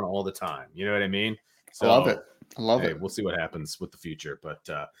going on all the time. You know what I mean? So, I love it. We'll see what happens with the future, but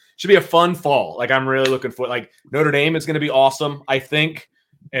should be a fun fall. Like, I'm really looking for, like, Notre Dame is going to be awesome, I think.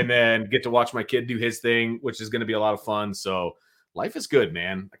 And then get to watch my kid do his thing, which is going to be a lot of fun. So life is good,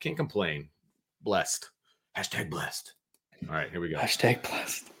 man. I can't complain. Blessed. #blessed. All right, here we go.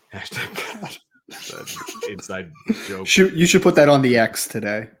 #blessed. Inside joke. You should put that on the X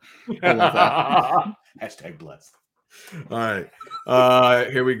today. I love that. #blessed. All right.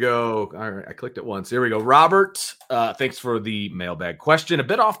 Here we go. All right. I clicked it once. Here we go. Robert, thanks for the mailbag question. A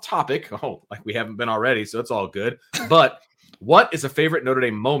bit off topic. Oh, like we haven't been already, so it's all good. But what is a favorite Notre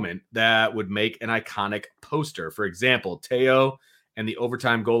Dame moment that would make an iconic poster? For example, Teo and the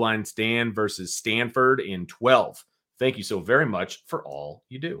overtime goal line stand versus Stanford in 12. Thank you so very much for all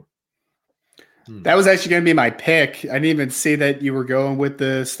you do. That was actually going to be my pick. I didn't even see that you were going with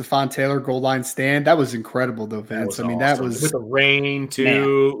the Stephon Taylor goal line stand. That was incredible, though, Vince. I mean, awesome. that was with the rain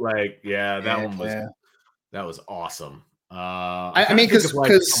too. Man. Like, that was awesome. I mean, because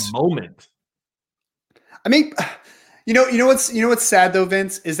a moment. I mean, you know what's sad though,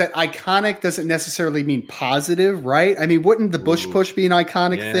 Vince, is that iconic doesn't necessarily mean positive, right? I mean, wouldn't the Bush push be an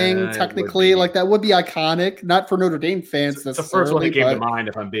iconic thing technically? Like that would be iconic, not for Notre Dame fans. It's the first one that came to mind,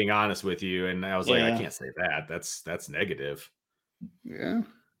 if I'm being honest with you, and I was like, I can't say that. That's negative. Yeah,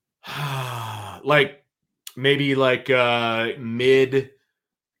 like maybe like mid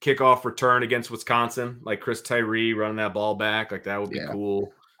kickoff return against Wisconsin, like Chris Tyree running that ball back, like that would be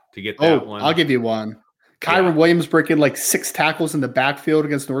cool to get that one. I'll give you one. Kyron Williams breaking like 6 tackles in the backfield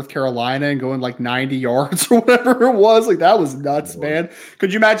against North Carolina and going like 90 yards or whatever it was. Like that was nuts, man.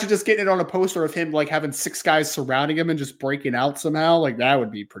 Could you imagine just getting it on a poster of him like having 6 guys surrounding him and just breaking out somehow? Like that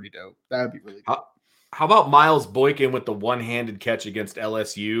would be pretty dope. That would be really dope. How about Miles Boykin with the one-handed catch against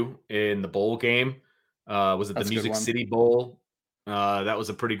LSU in the bowl game? Was it the Music City Bowl? That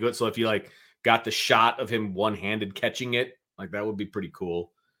was a pretty good. So if you like got the shot of him one-handed catching it, like that would be pretty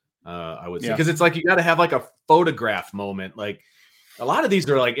cool. I would say, because it's like you got to have like a photograph moment. Like a lot of these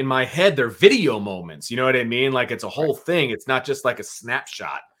are like in my head, they're video moments. You know what I mean? Like it's a whole thing. It's not just like a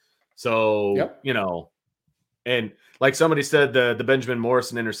snapshot. So you know, and like somebody said, the Benjamin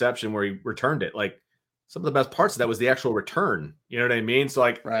Morrison interception where he returned it. Like some of the best parts of that was the actual return. You know what I mean? So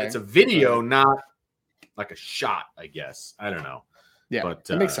like it's a video, not like a shot. I guess I don't know. Yeah, but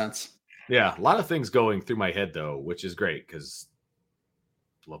that makes sense. Yeah, a lot of things going through my head though, which is great because.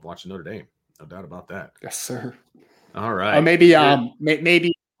 Love watching Notre Dame, no doubt about that. Yes, sir. All right. Or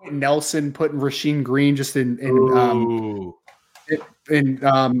maybe Nelson putting Rasheem Green just in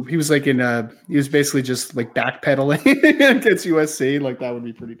he was like he was basically just like backpedaling against USC. Like that would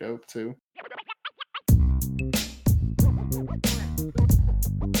be pretty dope too.